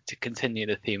to continue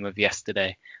the theme of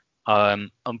yesterday.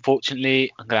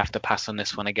 Unfortunately, I'm going to have to pass on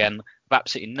this one again. I've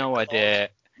absolutely no idea.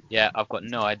 Yeah, I've got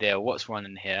no idea what's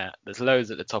running here. There's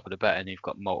loads at the top of the bet, and you've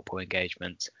got multiple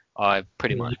engagements. I've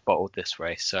pretty much bottled this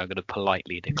race, so I'm going to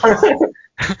politely decline.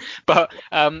 But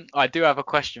I do have a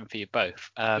question for you both.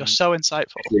 You're so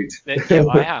insightful. Yeah,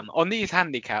 I am. On these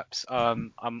handicaps,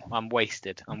 I'm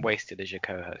wasted. I'm wasted as your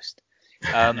co-host.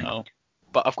 No.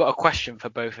 But I've got a question for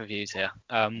both of you here.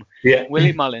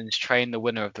 Willie Mullins trained the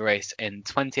winner of the race in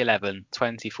 2011,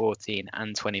 2014,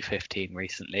 and 2015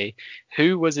 recently.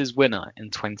 Who was his winner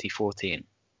in 2014?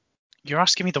 You're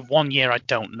asking me the 1 year I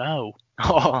don't know.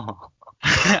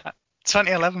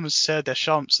 2011 was Sir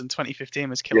Deschamps and 2015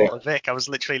 was Kilota Vic. I was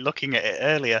literally looking at it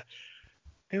earlier.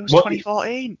 Who was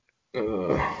 2014?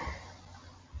 I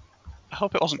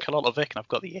hope it wasn't Kilota Vic and I've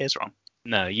got the years wrong.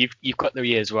 No, you've got the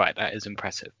years right. That is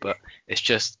impressive, but it's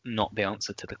just not the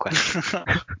answer to the question.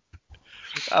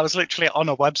 I was literally on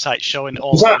a website showing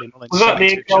all of Willie Mullins. Was that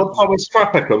the old Thomas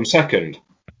Trapper come second?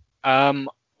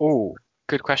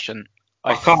 Good question.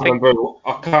 I can't remember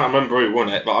who won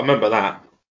it, but I remember that.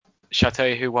 Shall I tell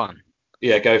you who won?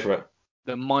 Yeah, go for it.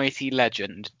 The mighty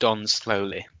legend Don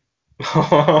Slowly.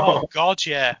 Oh God,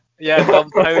 yeah. Yeah, Don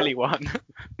Slowly won.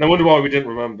 No wonder why we didn't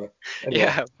remember. Anyway.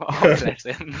 Yeah, bless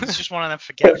him. He's just one of them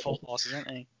forgetful horses, isn't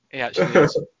he? He actually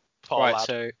is. Right, lad.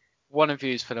 So one of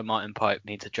yous for the Martin Pipe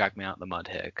need to drag me out the mud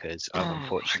here because I've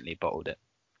unfortunately bottled it.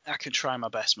 I can try my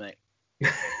best, mate.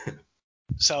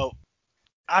 So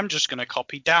I'm just going to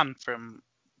copy Dan from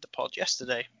the pod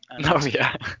yesterday. And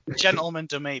gentleman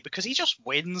to me, because he just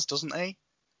wins, doesn't he?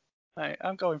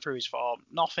 I'm going through his form.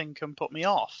 Nothing can put me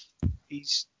off.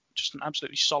 He's just an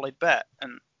absolutely solid bet.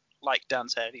 And like Dan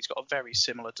said, he's got a very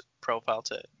similar profile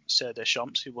to Sir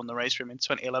Deschamps, who won the race for him in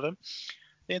 2011.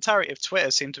 The entirety of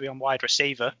Twitter seemed to be on wide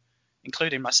receiver,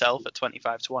 including myself at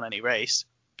 25-1 any race.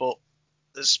 But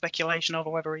there's speculation over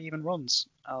whether he even runs.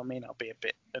 I mean, I'll be a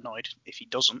bit annoyed if he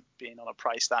doesn't, being on a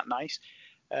price that nice.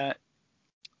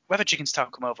 Whether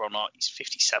Jigginstown come over or not, he's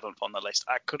 57th on the list.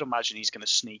 I could imagine he's going to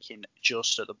sneak in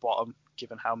just at the bottom,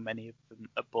 given how many of them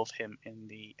above him in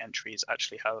the entries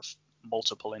actually have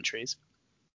multiple entries.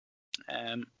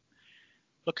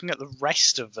 looking at the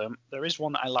rest of them, there is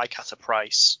one that I like at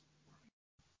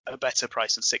a better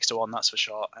price than 6-1, that's for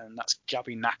sure, and that's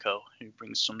Gabby Nako, who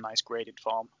brings some nice graded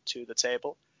form to the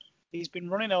table. He's been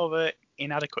running over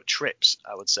inadequate trips,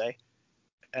 I would say.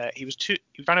 He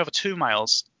ran over 2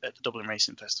 miles at the Dublin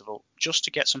Racing Festival just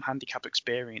to get some handicap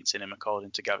experience in him,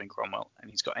 according to Gavin Cromwell,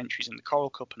 and he's got entries in the Coral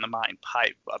Cup and the Martin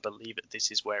Pipe, but I believe that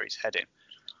this is where he's heading.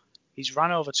 He's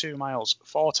ran over 2 miles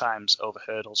 4 times over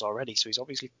hurdles already, so he's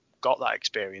obviously got that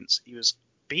experience. He was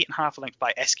beaten half a length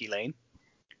by Esky Lane.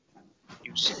 He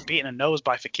was beaten a nose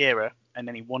by Fakira, and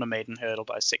then he won a maiden hurdle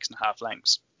by 6.5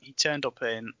 lengths. He turned up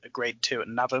in a grade 2 at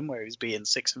Navan, where he was beaten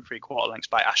 6 3/4 lengths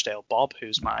by Ashdale Bob,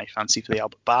 who's my fancy for the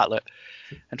Albert Bartlett.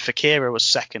 And Fakira was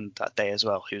second that day as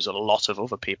well, who's a lot of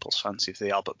other people's fancy for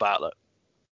the Albert Bartlett.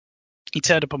 He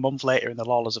turned up a month later in the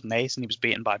Lawlers of Naas, and he was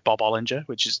beaten by Bob Ollinger,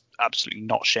 which is absolutely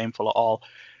not shameful at all.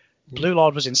 Blue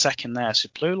Lord was in second there, so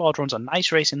Blue Lord runs a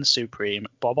nice race in the Supreme.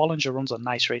 Bob Ollinger runs a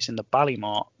nice race in the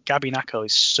Ballymore. Gabby Nako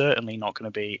is certainly not going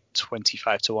to be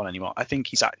 25-1 anymore. I think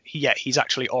he's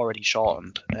actually already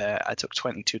shortened. I took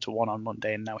 22-1 on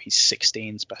Monday, and now he's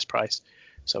 16's best price.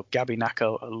 So Gabby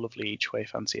Nako, a lovely each way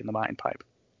fancy in the Martin Pipe.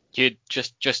 You'd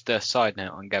just a side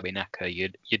note on Gabby Nako,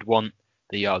 you'd want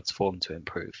the yards form to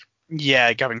improve.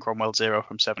 Yeah, Gavin Cromwell 0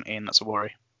 from 17. That's a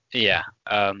worry. Yeah,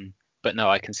 but no,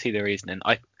 I can see the reasoning.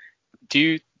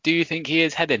 Do you think he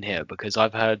is heading here? Because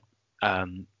I've heard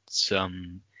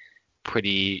some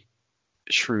pretty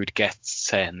shrewd guests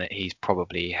saying that he's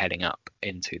probably heading up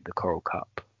into the Coral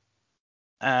Cup.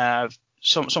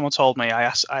 Someone told me. I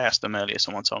asked them earlier.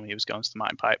 Someone told me he was going to the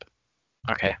Martin Pipe.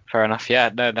 Okay, fair enough. Yeah,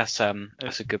 no, that's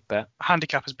a good bet.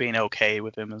 Handicap has been okay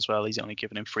with him as well. He's only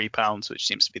given him £3, which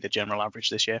seems to be the general average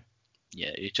this year.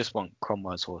 Yeah, you just want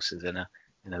Cromwell's horses in a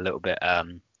little bit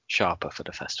sharper for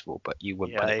the festival, but you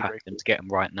wouldn't put it past him to get him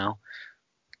right now.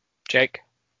 Jake?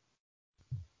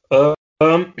 I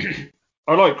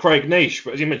like Craig Niche,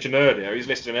 but as you mentioned earlier, he's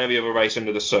listed in every other race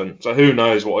under the sun, so who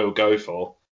knows what he'll go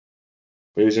for.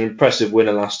 He was an impressive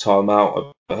winner last time out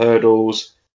of the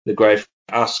hurdles, the Great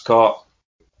Ascot.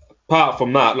 Apart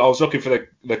from that, I was looking for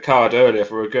the card earlier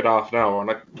for a good half an hour, and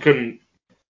I couldn't,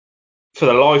 for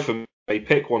the life of me,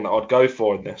 pick one that I'd go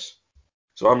for in this.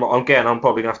 So I'm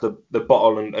probably going to have the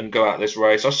bottle and go out this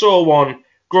race. I saw one,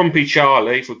 Grumpy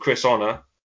Charlie for Chris Honor.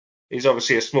 He's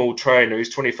obviously a small trainer.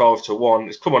 He's 25-1.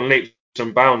 It's come on leaps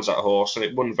and bounds, that horse, and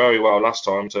it won very well last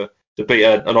time to beat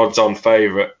an odds-on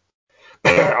favourite.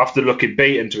 After looking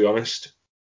beaten, to be honest.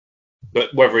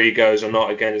 But whether he goes or not,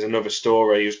 again, is another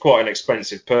story. He was quite an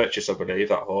expensive purchase, I believe,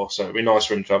 that horse. So it'd be nice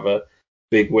for him to have a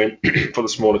big win for the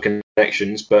smaller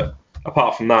connections. But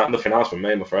apart from that, nothing else from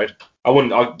me, I'm afraid. I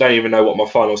don't even know what my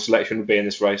final selection would be in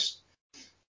this race.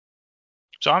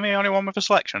 So I'm the only one with a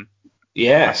selection?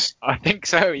 Yes. I think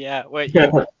so, yeah. Well,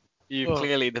 you're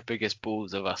clearly the biggest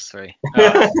balls of us three.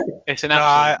 It's an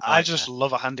I just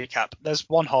love a handicap. There's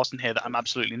one horse in here that I'm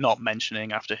absolutely not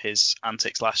mentioning after his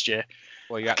antics last year.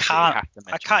 Well, you absolutely have to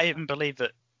mention. I can't even believe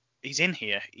that he's in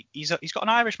here. He's got an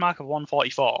Irish mark of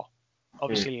 144.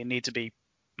 Obviously, you need to be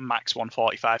max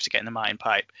 145 to get in the Martin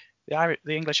Pipe. The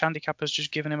English handicap has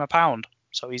just given him £1,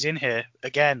 so he's in here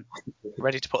again,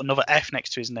 ready to put another F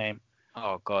next to his name.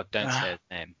 Oh God, don't say his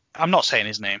name. I'm not saying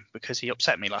his name because he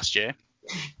upset me last year.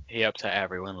 He upset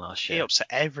everyone last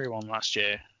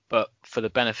year. But for the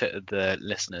benefit of the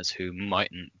listeners who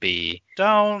mightn't be,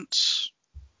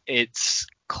 it's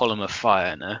Column of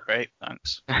Fire, no? Great,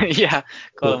 thanks. Yeah,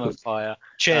 Column of Fire.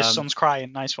 Cheers, son's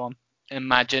crying. Nice one.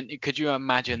 Could you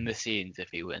imagine the scenes if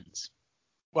he wins?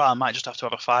 Well, I might just have to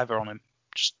have a fiver on him.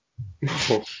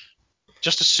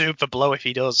 Just to soothe the blow if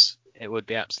he does. It would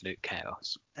be absolute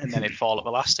chaos. And then he'd fall at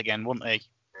the last again, wouldn't he?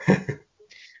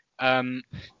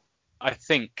 I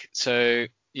think so.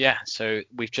 Yeah. So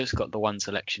we've just got the one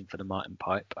selection for the Martin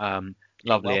Pipe.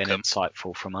 Lovely and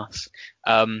insightful from us.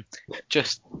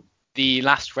 Just the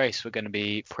last race we're going to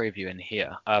be previewing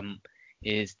here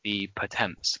is the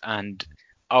Pertemps, and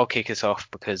I'll kick us off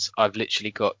because I've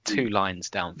literally got 2 lines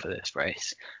down for this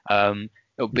race.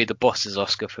 It'll be the Boss's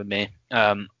Oscar for me.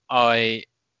 I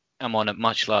am on at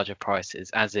much larger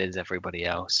prices, as is everybody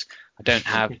else. I don't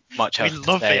have much else to say. We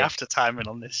love the after timing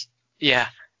on this. Yeah,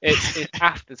 it's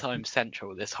after time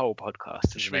central, this whole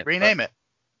podcast. Should we rename it?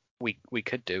 We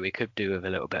could do with a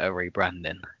little bit of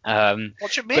rebranding.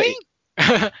 What you mean?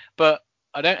 But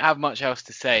I don't have much else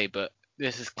to say, but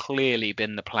this has clearly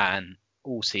been the plan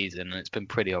all season, and it's been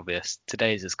pretty obvious.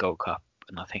 Today's his Gold Cup,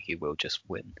 and I think he will just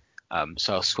win.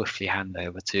 So I'll swiftly hand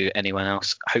over to anyone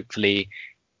else. Hopefully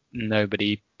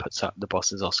nobody puts up the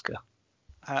Boss's Oscar.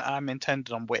 I'm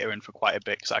intended on wittering for quite a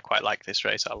bit because I quite like this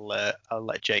race. I'll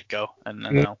let Jake go, and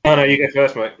then No, you go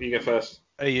first, mate. You go first.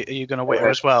 Are you going to Witter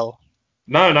as well?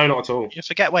 No, not at all. You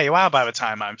forget where you are by the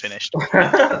time I'm finished.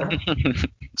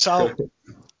 So,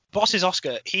 Boss's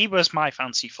Oscar, he was my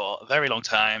fancy for a very long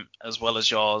time, as well as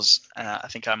yours. I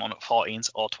think I'm on at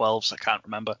 14s or 12s, I can't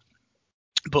remember.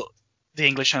 But the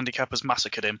English handicap has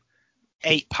massacred him.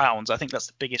 £8, I think that's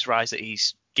the biggest rise that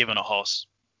he's given a horse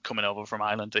coming over from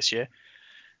Ireland this year.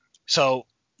 So,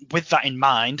 with that in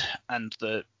mind, and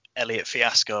the Elliott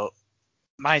fiasco,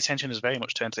 my attention has very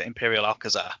much turned to Imperial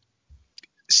Alcazar.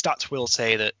 Stats will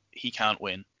say that he can't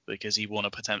win because he won a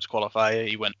Pertemps qualifier.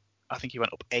 I think he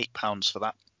went up £8 for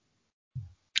that.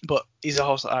 But he's a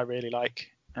horse that I really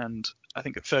like, and I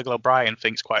think that Fergal O'Brien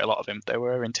thinks quite a lot of him. They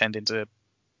were intending to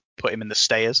put him in the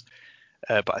Stayers,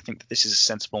 but I think that this is a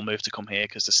sensible move to come here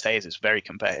because the Stayers is very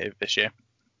competitive this year.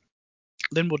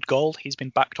 Linwood Gold, he's been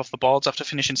backed off the boards after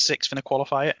finishing 6th in a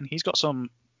qualifier, and he's got some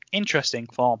interesting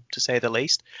form, to say the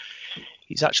least.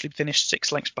 He's actually finished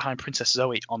 6 lengths behind Princess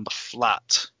Zoe on the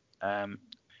flat.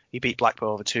 He beat Blackpool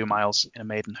over 2 miles in a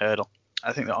maiden hurdle.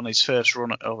 I think that on his first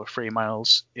run at over 3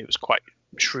 miles, it was quite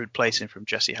shrewd placing from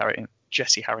Jesse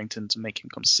Harrington to make him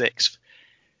come 6th.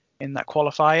 In that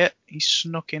qualifier, he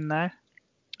snuck in there.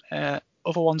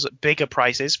 Other ones at bigger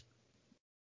prices.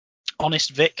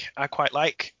 Honest Vic, I quite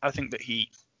like. I think that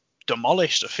he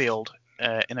demolished a field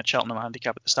in a Cheltenham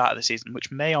handicap at the start of the season,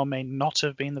 which may or may not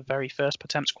have been the very first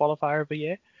Pertemps qualifier of the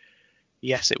year.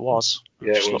 Yes, it was.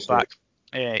 Yeah, Just look back.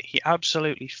 He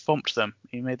absolutely thumped them.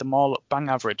 He made them all look bang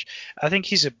average. I think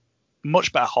he's a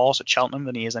much better horse at Cheltenham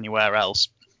than he is anywhere else.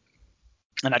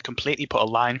 And I'd completely put a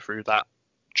line through that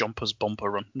Jumpers Bumper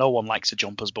run. No one likes a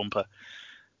Jumpers Bumper.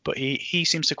 But he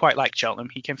seems to quite like Cheltenham.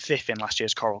 He came 5th in last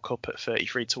year's Coral Cup at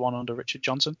 33-1 under Richard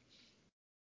Johnson.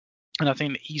 And I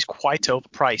think that he's quite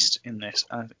overpriced in this.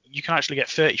 You can actually get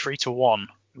 33-1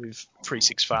 with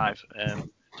 365.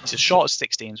 It's as short as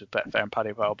 16s with Betfair and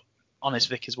Paddy Power. Honest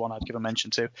Vic is one I'd give a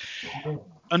mention to.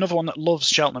 Another one that loves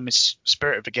Cheltenham is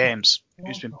Spirit of the Games,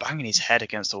 who's been banging his head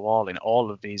against the wall in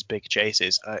all of these big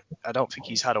chases. I don't think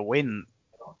he's had a win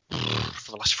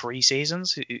for the last 3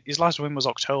 seasons. His last win was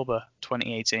October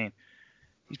 2018.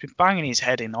 He's been banging his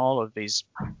head in all of these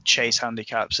chase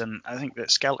handicaps, and I think that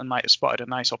Skelton might have spotted a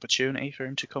nice opportunity for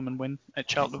him to come and win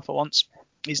at Cheltenham for once.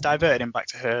 He's diverted him back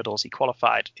to hurdles. He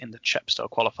qualified in the Chepstow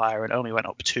qualifier and only went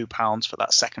up £2 for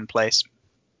that second place,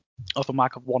 off a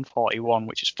mark of 141,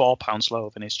 which is £4 lower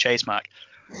than his chase mark.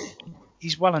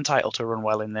 He's well entitled to run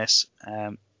well in this.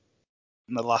 And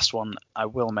the last one I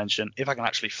will mention, if I can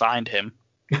actually find him,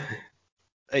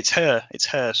 it's her,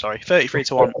 sorry,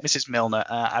 33-1, Mrs. Milner.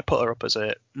 I put her up as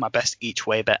my best each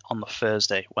way bet on the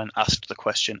Thursday when asked the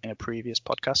question in a previous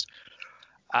podcast.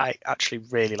 I actually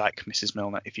really like Mrs.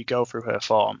 Milner. If you go through her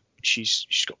form, she's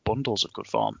got bundles of good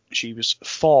form. She was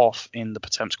 4th in the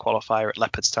Pertemps qualifier at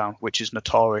Leopardstown, which is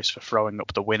notorious for throwing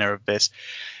up the winner of this.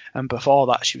 And before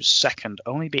that, she was 2nd,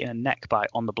 only beating a neck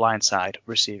bite on the blind side,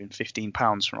 receiving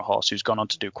 £15 from a horse who's gone on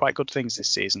to do quite good things this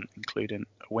season, including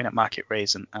a win at Market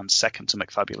Raisin and 2nd to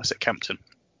McFabulous at Kempton.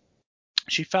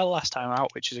 She fell last time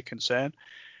out, which is a concern,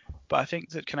 but I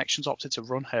think that Connections opted to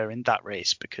run her in that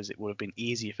race because it would have been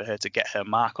easier for her to get her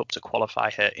mark up to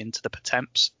qualify her into the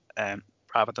Pertemps,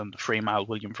 rather than the 3-mile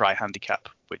William Fry handicap,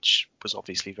 which was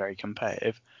obviously very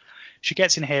competitive. She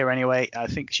gets in here anyway. I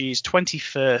think she's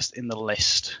 21st in the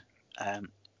list.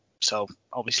 So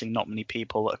obviously not many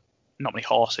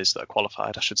horses that are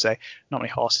qualified, I should say. Not many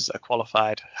horses that are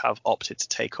qualified have opted to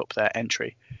take up their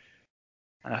entry.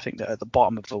 And I think that at the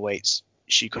bottom of the weights,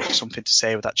 she could have something to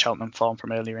say with that Cheltenham form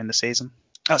from earlier in the season.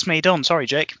 That's me done. Sorry,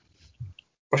 Jake.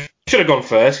 I should have gone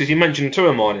first because you mentioned 2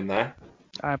 of mine in there.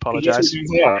 I apologise.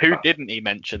 Who didn't he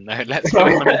mention though? Let's go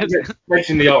on it.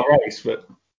 Mention the old race, but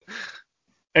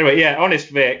anyway, yeah, Honest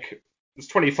Vic.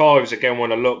 It's 25s again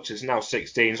when I looked. It's now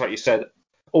 16s, like you said.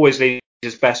 Always leads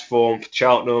his best form for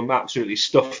Cheltenham. Absolutely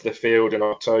stuffed the field in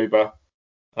October.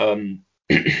 I think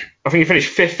he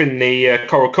finished 5th in the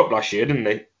Coral Cup last year, didn't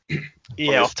he?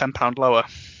 Yeah, off £10 lower.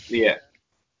 Yeah.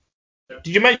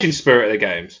 Did you mention Spirit of the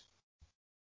Games?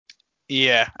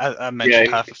 Yeah, I mentioned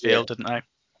half the field, didn't I?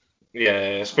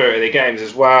 Yeah, Spirit of the Games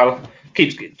as well.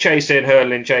 Keeps chasing,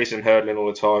 hurdling all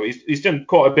the time. He's done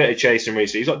quite a bit of chasing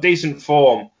recently. He's got decent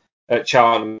form at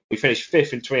Cheltenham. He finished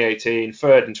 5th in 2018,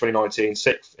 3rd in 2019,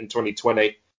 6th in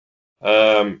 2020.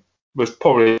 Was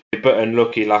probably a bit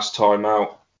unlucky last time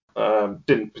out.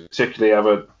 Didn't particularly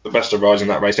have the best of rides in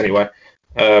that race anyway.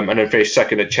 And then finished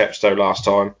 2nd at Chepstow last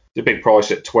time. The big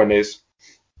price at 20s.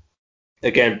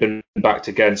 Again, been backed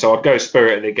again. So I'd go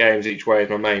Spirit of the Games each way as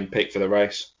my main pick for the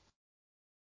race.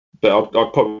 But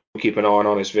I'd probably keep an eye on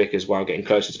Honest Vic as well, getting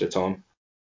closer to the time.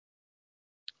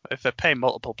 If they pay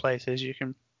multiple places, you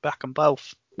can back them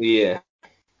both. Yeah.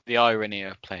 the irony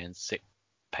of paying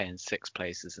six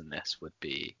places in this would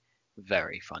be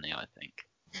very funny, I think.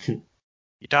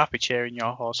 You'd have to be cheering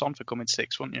your horse on for coming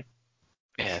 6th, wouldn't you?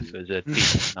 Yeah, if it was a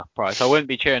decent enough price. I wouldn't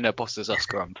be cheering the Bosses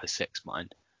Oscar on for 6,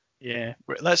 mind. Yeah.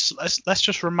 Let's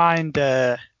just remind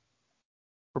the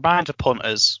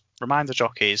punters, remind the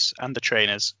jockeys and the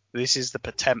trainers, this is the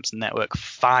Pertemps Network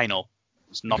final.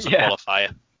 It's not a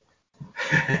qualifier.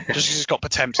 Just because it's got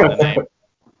Pertemps in the name.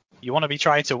 You want to be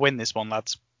trying to win this one,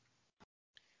 lads.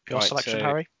 Your selection, so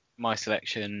Harry? My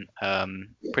selection,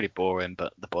 pretty boring,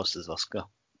 but the Bosses Oscar.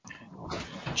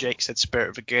 Jake said Spirit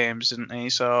of the Games, didn't he?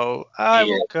 So I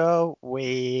will go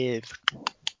with...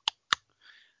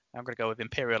 I'm going to go with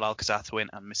Imperial Alcazar to win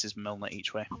and Mrs. Milner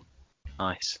each way.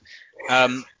 Nice.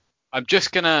 I'm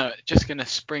just gonna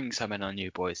spring something on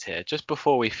you boys here. Just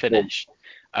before we finish,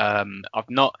 I've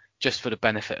not, just for the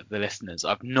benefit of the listeners,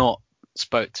 I've not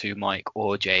spoke to Mike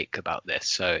or Jake about this,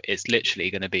 so it's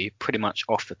literally going to be pretty much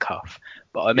off the cuff.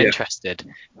 But I'm interested.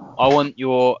 I want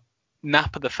your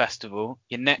nap of the festival,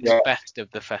 your next best of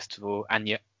the festival, and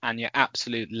your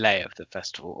absolute lay of the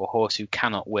festival, or horse who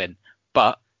cannot win.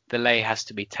 But the lay has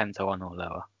to be 10-1 or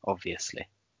lower, obviously.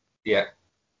 Yeah.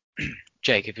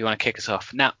 Jake, if you want to kick us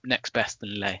off, nap, next best,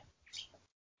 and lay.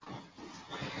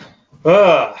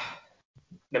 Let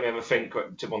me have a think.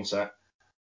 One sec.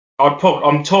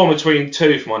 I'm torn between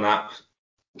two for my nap,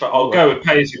 but I'll go with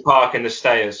Paisley Park in the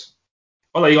Stayers.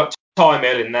 Although you got Time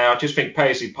Hill in there, I just think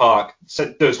Paisley Park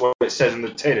does what it says in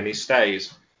the tin and he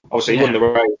stays. Obviously, he won the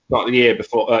race not the year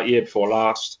before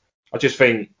last. I just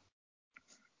think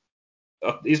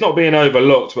he's not being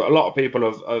overlooked, but a lot of people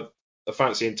are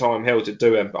fancying Time Hill to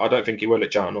do him, but I don't think he will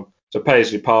at Cheltenham. So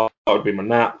Paisley Park would be my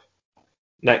nap.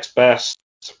 Next best.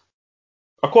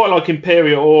 I quite like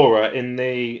Imperial Aura in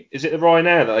the... Is it the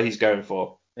Ryanair that he's going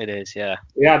for? It is, yeah.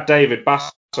 We had David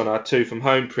Bass on our 2 from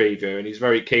home preview, and he's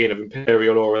very keen of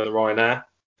Imperial Aura in the Ryanair.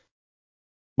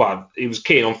 Well, he was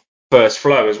keen on First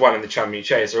Flow as well in the Champion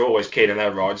Chase. They're always keen in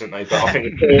their rides, aren't they? But I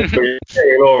think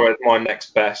Imperial Aura is my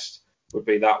next best, would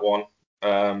be that one.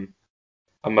 And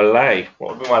Malay.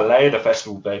 What would be my lay of the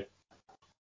festival be?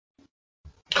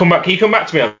 Can you come back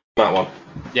to me on that one?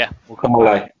 Yeah, we'll come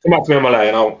back. Come back to me on Malay,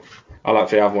 and I'll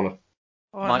actually have one.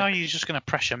 Oh, I know you're just going to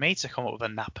pressure me to come up with a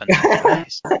nap and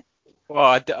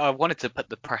Well, I wanted to put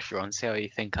the pressure on, see how you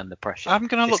think under pressure. I'm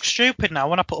going to look stupid now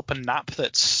when I put up a nap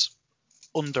that's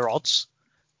under odds.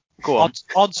 Go on.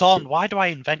 Odds on. Why do I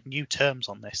invent new terms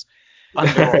on this?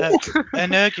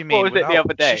 Energumene. What was it the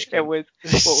other day? What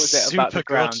was it about the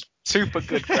ground? Super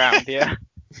good ground, yeah.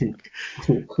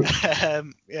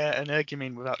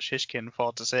 Energumene without Shishkin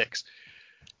 4-6.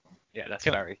 Yeah, that's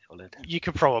very solid. You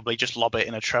could probably just lob it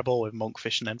in a treble with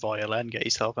Monkfish and then Voyelle and get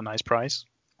yourself a nice price.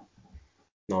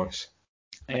 Nice.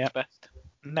 Next best.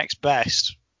 Next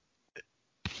best.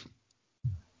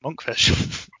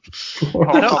 Monkfish.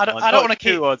 I don't want to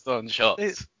keep odds on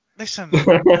shots. Listen,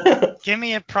 give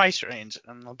me a price range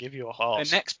and I'll give you a horse.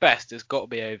 The next best has got to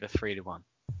be over 3-1.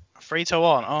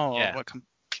 3-1. Oh, yeah.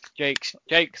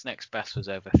 Jake's next best was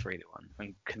over 3-1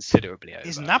 and considerably over.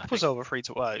 His nap was over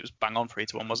 3-1. Well, it was bang on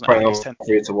 3-1, wasn't it? Bang on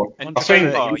 3-1. And I think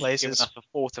you've given us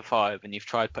a 4-5 and you've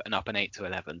tried putting up an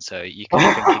 8-11, so you can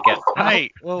think you get.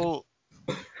 Right. Well,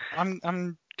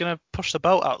 I'm gonna push the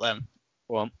boat out then.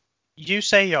 Well, you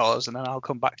say yours, and then I'll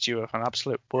come back to you with an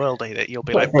absolute worldie that you'll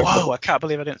be like, whoa, I can't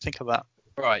believe I didn't think of that.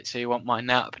 Right. So you want my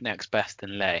nap, next best,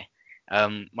 and lay.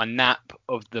 My nap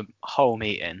of the whole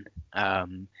meeting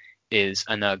is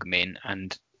Energumene,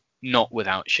 and not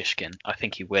without Shishkin. I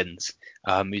think he wins.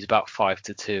 He's about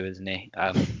 5-2, isn't he?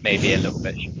 Maybe a little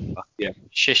bit. Yeah.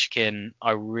 Shishkin,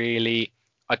 I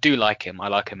do like him. I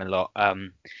like him a lot.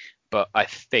 But I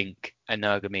think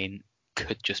Energumene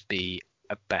could just be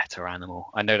a better animal.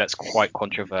 I know that's quite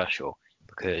controversial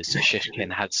because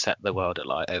Shishkin had set the world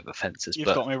alight over fences. You've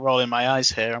got me rolling my eyes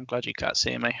here. I'm glad you can't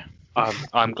see me.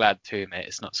 I'm glad too, mate.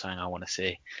 It's not something I want to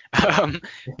see.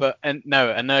 But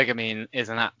Energumene is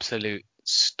an absolute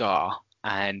star,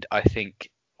 and I think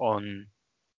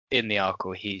in the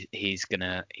Arkle he's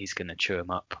gonna chew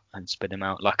him up and spit him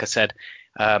out. Like I said,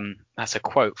 that's a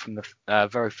quote from the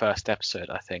very first episode,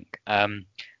 I think.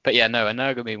 But yeah, no,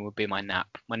 Energumene would be my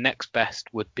nap. My next best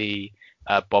would be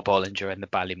Bob Olinger in the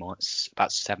Ballymore. It's about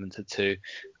 7-2.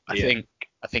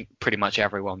 I think pretty much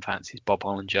everyone fancies Bob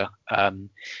Olinger.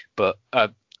 But I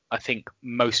think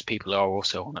most people are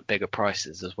also on at bigger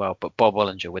prices as well. But Bob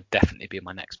Olinger would definitely be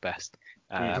my next best.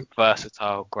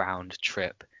 Versatile, ground,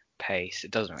 trip, pace.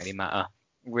 It doesn't really matter.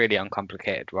 Really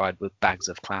uncomplicated ride with bags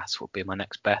of class would be my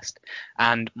next best.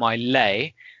 And my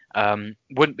lay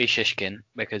wouldn't be Shishkin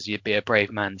because you'd be a brave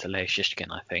man to lay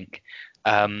Shishkin, I think.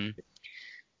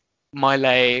 My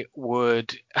lay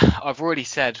would. I've already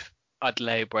said I'd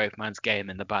lay Braveman's Game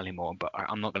in the Ballymore, but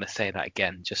I'm not going to say that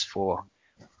again. Just for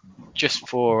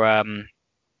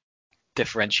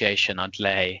differentiation, I'd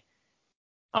lay.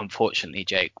 Unfortunately,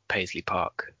 Jake, Paisley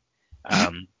Park.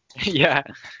 Yeah.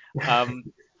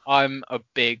 I'm a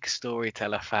big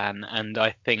Storyteller fan, and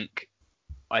I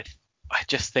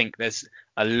just think there's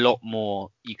a lot more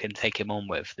you can take him on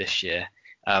with this year.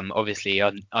 Obviously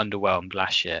underwhelmed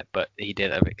last year, but he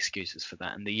did have excuses for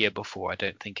that. And the year before, I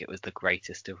don't think it was the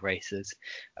greatest of races.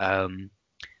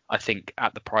 I think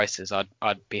at the prices,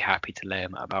 I'd be happy to lay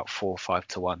him at about 4 or 5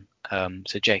 to 1.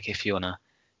 So Jake, if you wanna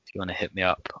hit me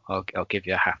up, I'll give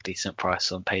you a half decent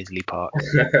price on Paisley Park.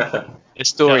 The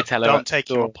Storyteller. Don't take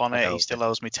him up on it. He still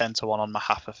owes me 10 to 1 on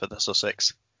Mahafa for the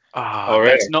Sussex.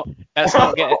 Really?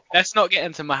 Let's not get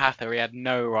into Mahathir. He had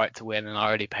no right to win, and I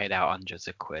already paid out hundreds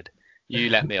of quid. You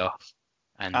let me off.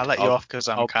 And I'll let you off because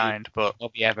I'm kind, but I'll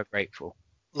be ever grateful.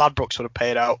 Ladbrokes would have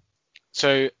paid out.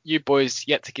 So you boys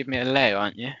yet to give me a lay,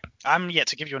 aren't you? I'm yet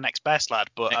to give you a next best, lad,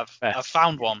 but I've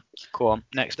found one. Go on,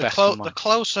 next best. The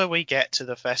closer we get to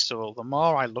the festival, the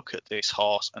more I look at this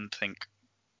horse and think,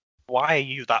 why are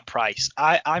you that price?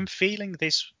 I'm feeling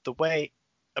the way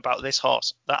about this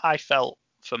horse that I felt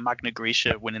for Magna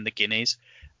Grecia winning the Guineas.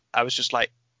 I was just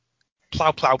like,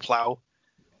 plow, plow, plow.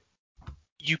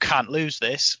 You can't lose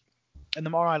this. And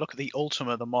the more I look at the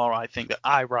Ultima, the more I think that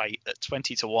I Write at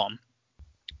 20 to 1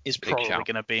 is probably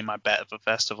going to be my bet of the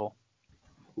festival.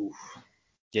 Oof.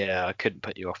 Yeah, I couldn't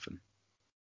put you off him.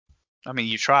 I mean,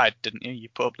 you tried, didn't you? You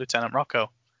put up Lieutenant Rocco.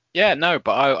 Yeah, no,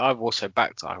 but I've also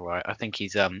backed I Write. I think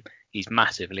he's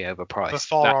massively overpriced.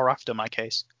 Before or after my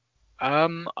case?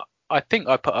 I think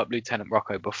I put up Lieutenant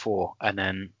Rocco before, and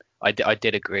then I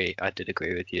did agree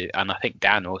with you, and I think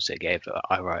Dan also gave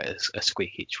I Write a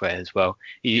squeak each way as well.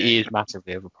 He is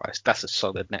massively overpriced. That's a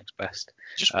solid next best.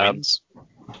 Just wins.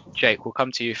 Jake, we'll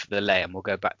come to you for the lay, and we'll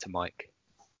go back to Mike.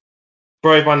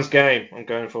 Braveman's Game. I'm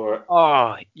going for it.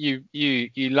 Oh, you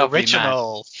lovely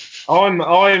original. Man.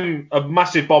 I'm a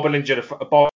massive Bob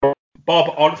Olinger Bob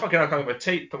on fucking I can't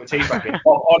put my teeth back in.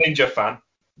 Bob Olinger fan.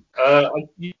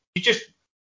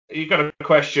 You've got to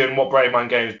question what Braveman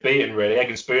Game's beaten, really, egg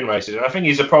and spoon races. And I think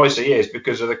he's the price he is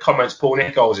because of the comments Paul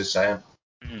Nichols is saying.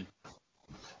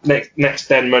 Next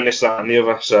Denman, this, that, and the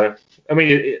other. So, I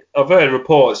mean, I've heard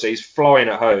reports that he's flying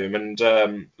at home. And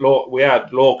we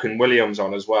had Lorcan Williams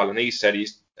on as well. And he said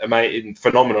he's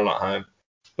phenomenal at home.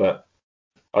 But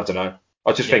I don't know.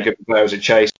 I just think of him as a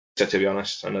chaser, to be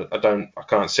honest. And I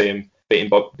can't see him beating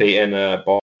Bob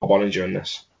Bollinger in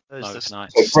this. There's this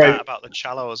stat about the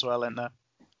Challo as well, isn't there?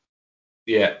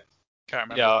 Yeah. Can't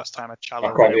remember last time a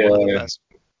Challo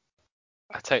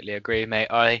I totally agree, mate.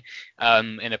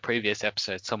 In a previous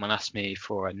episode, someone asked me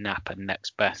for a Nap and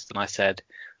next best, and I said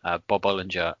Bob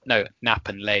Olinger. No, Nap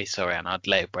and lay, sorry, and I'd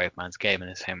lay Braveman's Game in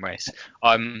the same race.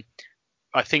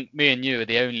 I think me and you are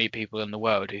the only people in the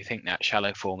world who think that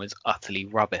shallow form is utterly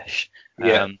rubbish.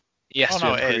 Yeah. He has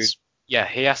to improve. Yeah,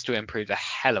 he has to improve a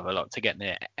hell of a lot to get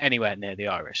anywhere near the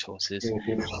Irish horses.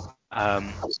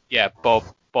 Mm-hmm.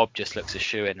 Bob just looks a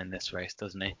shoe-in this race,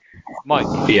 doesn't he? Mike,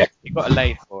 you got a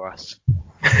lay for us?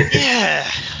 Yeah,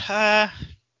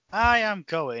 I am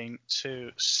going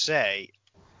to say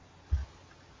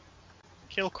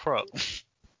Kilcrow.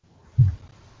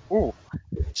 Ooh.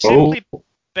 Simply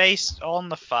based on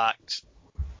the fact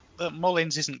that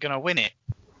Mullins isn't going to win it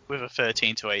with a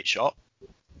 13 to 8 shot.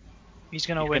 He's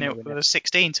going to win it with a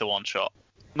 16 to 1 shot.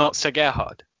 Not Sir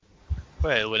Gerhard.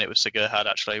 Well, he'll win it with Sir Gerhard,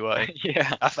 actually, won't he?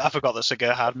 Yeah. I forgot the Sir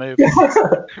Gerhard move.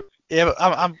 Yeah, but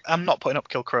I'm not putting up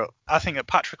Kilcrow. I think that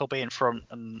Patrick will be in front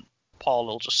and Paul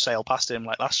will just sail past him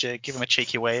like last year, give him a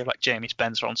cheeky wave like Jamie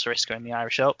Spencer on Siriska in the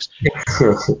Irish Oaks.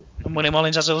 And Willie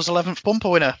Mullins has his 11th bumper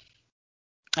winner.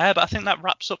 But I think that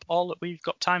wraps up all that we've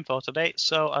got time for today.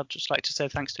 So I'd just like to say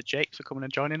thanks to Jake for coming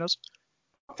and joining us.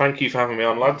 Thank you for having me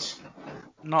on, lads.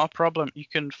 Not a problem. You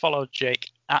can follow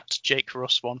Jake at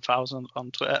JakeRuss1000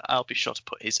 on Twitter. I'll be sure to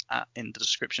put his @ in the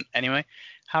description anyway.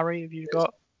 Harry, have you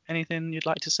got anything you'd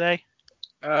like to say?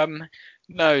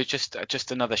 No,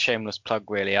 just another shameless plug,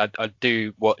 really. I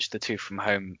do watch the Two From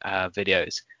Home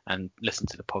videos and listen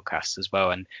to the podcast as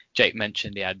well. And Jake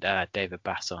mentioned he had David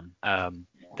Bass on.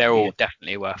 They're all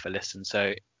definitely worth a listen.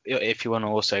 So if you want to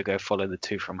also go follow the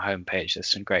Two From Home page,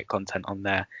 there's some great content on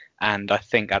there. And I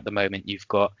think at the moment you've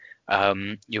got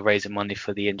you're raising money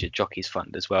for the Injured Jockeys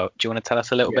Fund as well. Do you want to tell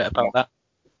us a little bit about that?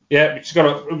 Yeah,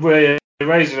 we're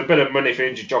raising a bit of money for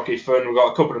Injured Jockey Fund. We've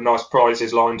got a couple of nice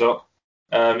prizes lined up.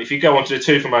 If you go onto the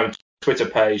Two From Home Twitter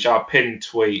page, our pinned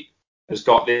tweet has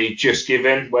got the Just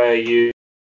Giving, where you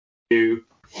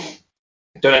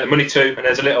donate the money to, and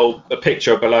there's a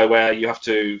picture below where you have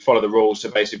to follow the rules to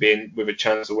basically be in with a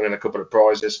chance of winning a couple of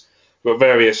prizes. We've got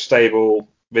various stable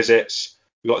visits.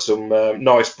 We've got some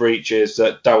nice breeches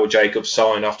that Daryl Jacobs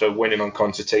signed after winning on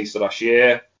Concertista last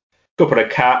year. A couple of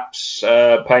caps,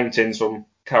 paintings from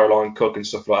Caroline Cook and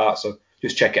stuff like that. So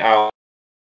just check it out.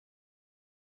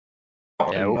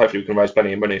 Yeah, and hopefully we can raise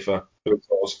plenty of money for the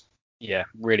cause. Yeah,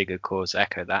 really good cause.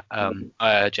 Echo that.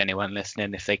 I urge anyone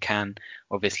listening, if they can,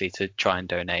 obviously, to try and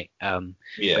donate.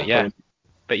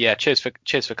 But yeah, cheers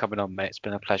for coming on, mate. It's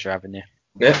been a pleasure having you.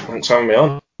 Yeah, thanks for having me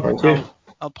on. Thank you.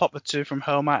 I'll pop the two from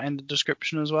home out in the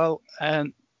description as well.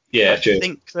 And cheers. I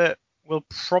think that we'll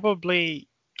probably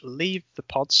leave the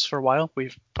pods for a while.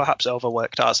 We've perhaps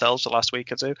overworked ourselves the last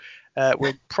week or two.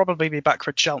 We'll probably be back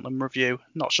for a Cheltenham review.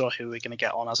 Not sure who we're going to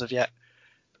get on as of yet.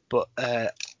 But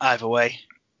either way,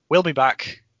 we'll be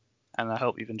back, and I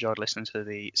hope you've enjoyed listening to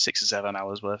the 6 or 7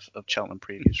 hours worth of Cheltenham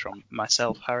previews from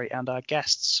myself, Harry, and our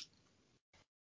guests.